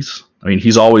 80s. I mean,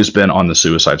 he's always been on the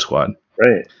Suicide Squad.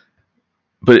 Right.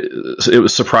 But it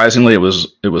was surprisingly it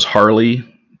was Harley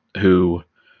who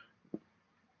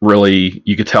really,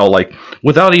 you could tell, like,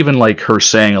 without even like her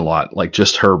saying a lot, like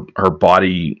just her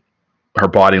body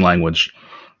language,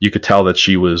 you could tell that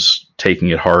she was taking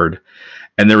it hard.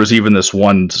 And there was even this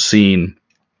one scene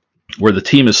where the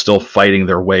team is still fighting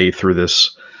their way through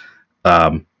this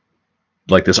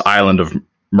like this island of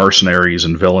mercenaries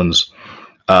and villains.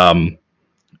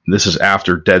 This is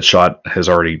after Deadshot has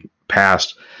already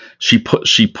passed. She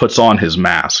puts on his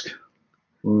mask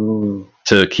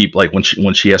to keep, like, when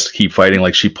she has to keep fighting,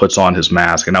 like she puts on his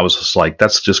mask, and I was just like,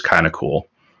 that's just kind of cool,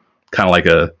 kind of like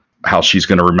how she's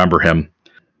going to remember him.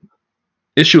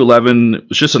 Issue 11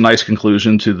 was just a nice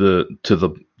conclusion to the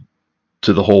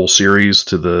whole series.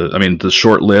 The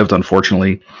short-lived,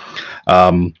 unfortunately.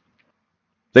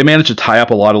 They managed to tie up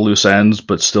a lot of loose ends,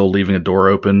 but still leaving a door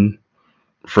open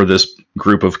for this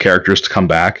group of characters to come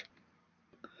back.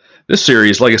 This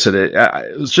series, like I said,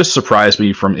 it just surprised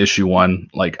me from issue 1.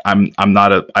 Like,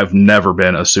 I've never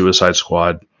been a Suicide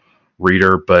Squad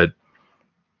reader, but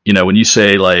when you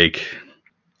say like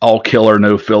all killer,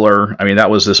 no filler, I mean, that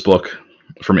was this book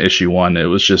from issue 1. It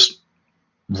was just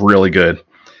really good,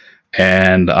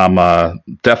 and I'm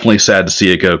definitely sad to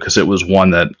see it go, because it was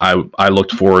one that I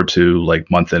looked forward to, like,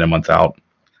 month in and month out.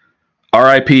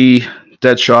 R.I.P.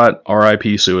 Deadshot,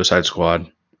 R.I.P. Suicide Squad.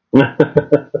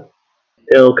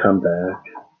 It'll come back.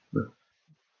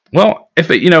 Well, if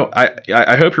it,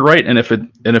 I hope you're right, and if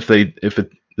they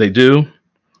do,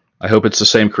 I hope it's the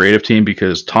same creative team,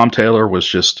 because Tom Taylor was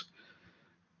just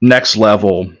next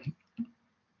level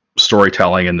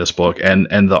storytelling in this book, and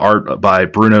the art by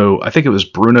Bruno, I think it was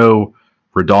Bruno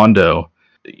Redondo.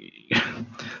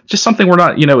 Just something we're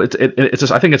not,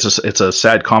 I think it's a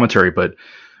sad commentary, but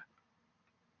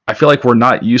I feel like we're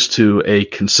not used to a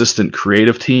consistent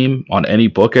creative team on any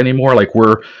book anymore. Like,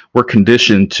 we're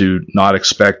conditioned to not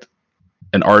expect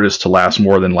an artist to last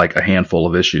more than like a handful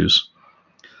of issues.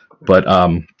 But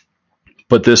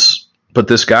this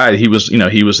guy, he was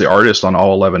the artist on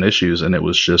all 11 issues, and it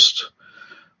was just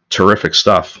terrific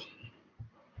stuff.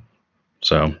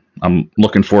 So I'm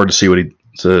looking forward to see what he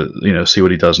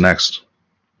does next.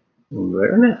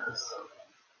 Very nice.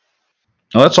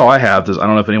 Well, that's all I have. I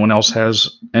don't know if anyone else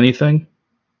has anything.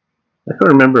 I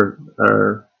can't remember.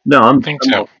 No, I think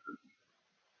so.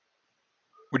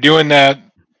 We're doing that.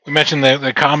 We mentioned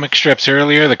the comic strips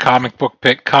earlier, the comic book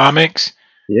pick comics.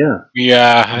 Yeah. We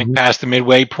I think passed the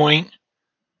midway point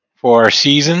for our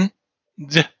season.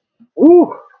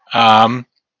 Ooh.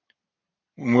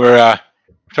 We're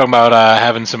talking about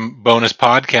having some bonus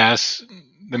podcasts.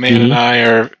 The man and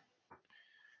I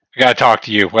got to talk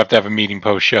to you. We'll have to have a meeting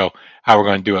post show how we're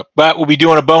going to do it. But we'll be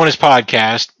doing a bonus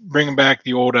podcast, bringing back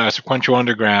the old Sequential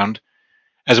Underground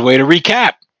as a way to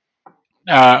recap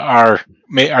our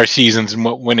seasons and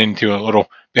what went into a little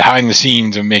behind the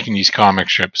scenes of making these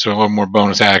comic strips. So a little more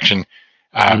bonus action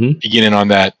beginning on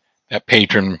that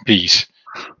patron piece.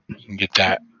 You can get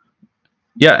that.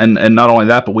 Yeah, and not only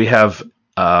that, but we have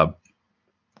our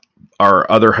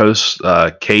other hosts,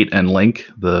 Kate and Link,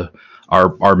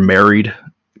 our married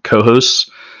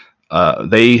co-hosts.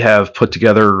 They have put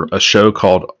together a show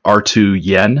called R2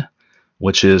 Yen,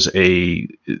 which is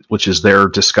their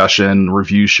discussion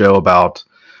review show about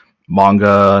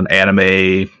manga and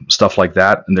anime, stuff like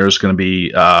that. And there's going to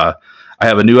be I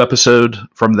have a new episode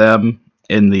from them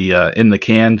in the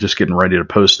can, just getting ready to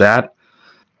post that.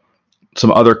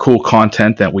 Some other cool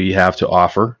content that we have to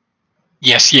offer.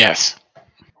 Yes.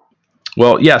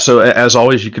 Well, yeah, so as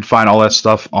always, you can find all that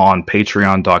stuff on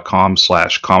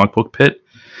patreon.com/comicbookpit.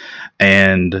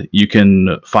 And you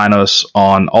can find us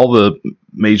on all the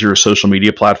major social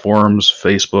media platforms,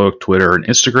 Facebook, Twitter, and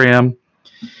Instagram.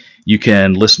 You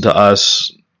can listen to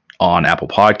us on Apple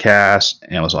Podcasts,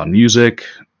 Amazon Music,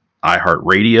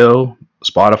 iHeartRadio,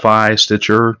 Spotify,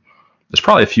 Stitcher. There's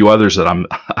probably a few others that I'm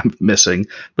missing,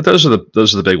 but those are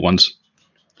the big ones.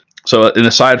 So, and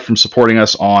aside from supporting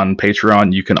us on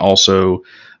Patreon, you can also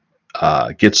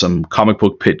get some Comic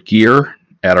Book Pit gear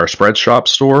at our Spreadshop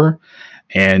store,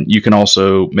 and you can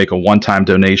also make a one-time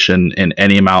donation in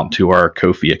any amount to our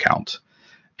Ko-fi account.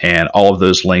 And all of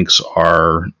those links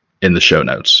are in the show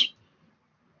notes.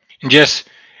 And just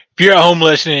if you're at home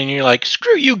listening and you're like,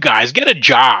 screw you guys, get a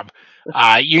job.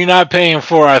 You're not paying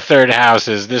for our third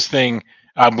houses. This thing,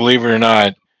 believe it or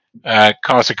not,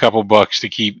 costs a couple bucks to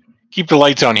keep the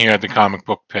lights on here at the Comic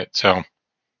Book Pit. So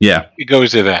Yeah. it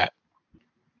goes to that.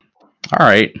 All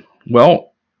right.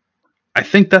 Well, I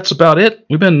think that's about it.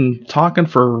 We've been talking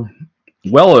for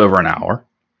well over an hour.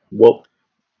 Well,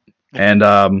 and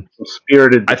some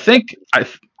spirited.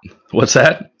 What's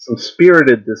that? Some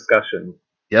spirited discussion.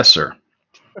 Yes, sir.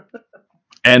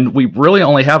 And we really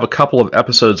only have a couple of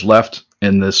episodes left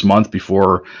in this month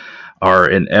before our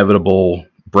inevitable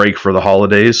break for the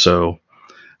holidays. So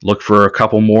look for a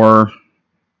couple more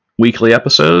weekly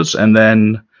episodes, and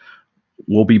then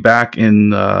we'll be back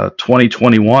in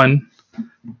 2021.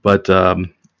 But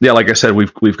yeah, like I said,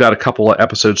 we've got a couple of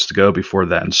episodes to go before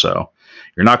then. So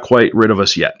you're not quite rid of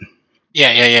us yet.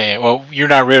 Yeah. Well, you're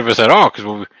not rid of us at all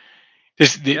because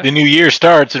the new year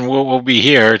starts and we'll be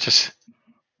here.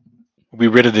 We'll be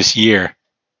rid of this year.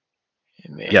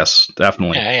 Yes,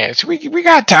 definitely. Yeah. So we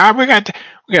got time. We got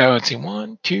let's see,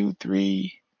 1, 2,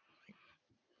 3,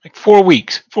 like 4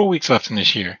 weeks. 4 weeks left in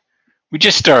this year. We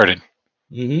just started.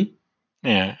 Mm-hmm.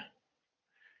 Yeah.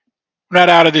 We're not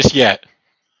out of this yet.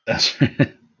 That's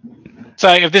It's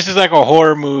like if this is like a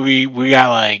horror movie, we got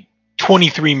like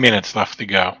 23 minutes left to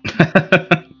go.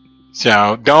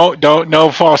 So don't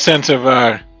no false sense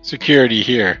of security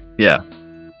here. Yeah.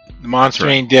 The monster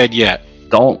ain't dead yet.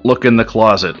 Don't look in the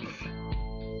closet.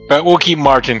 But we'll keep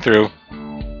marching through.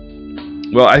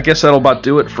 Well, I guess that'll about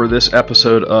do it for this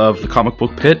episode of the Comic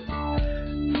Book Pit.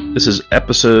 This is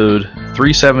episode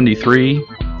 373.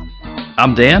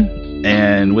 I'm Dan,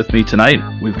 and with me tonight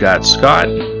we've got Scott.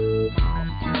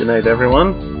 Good night,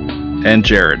 everyone. And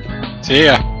Jared. See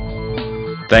ya.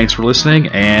 Thanks for listening,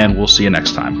 and we'll see you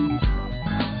next time.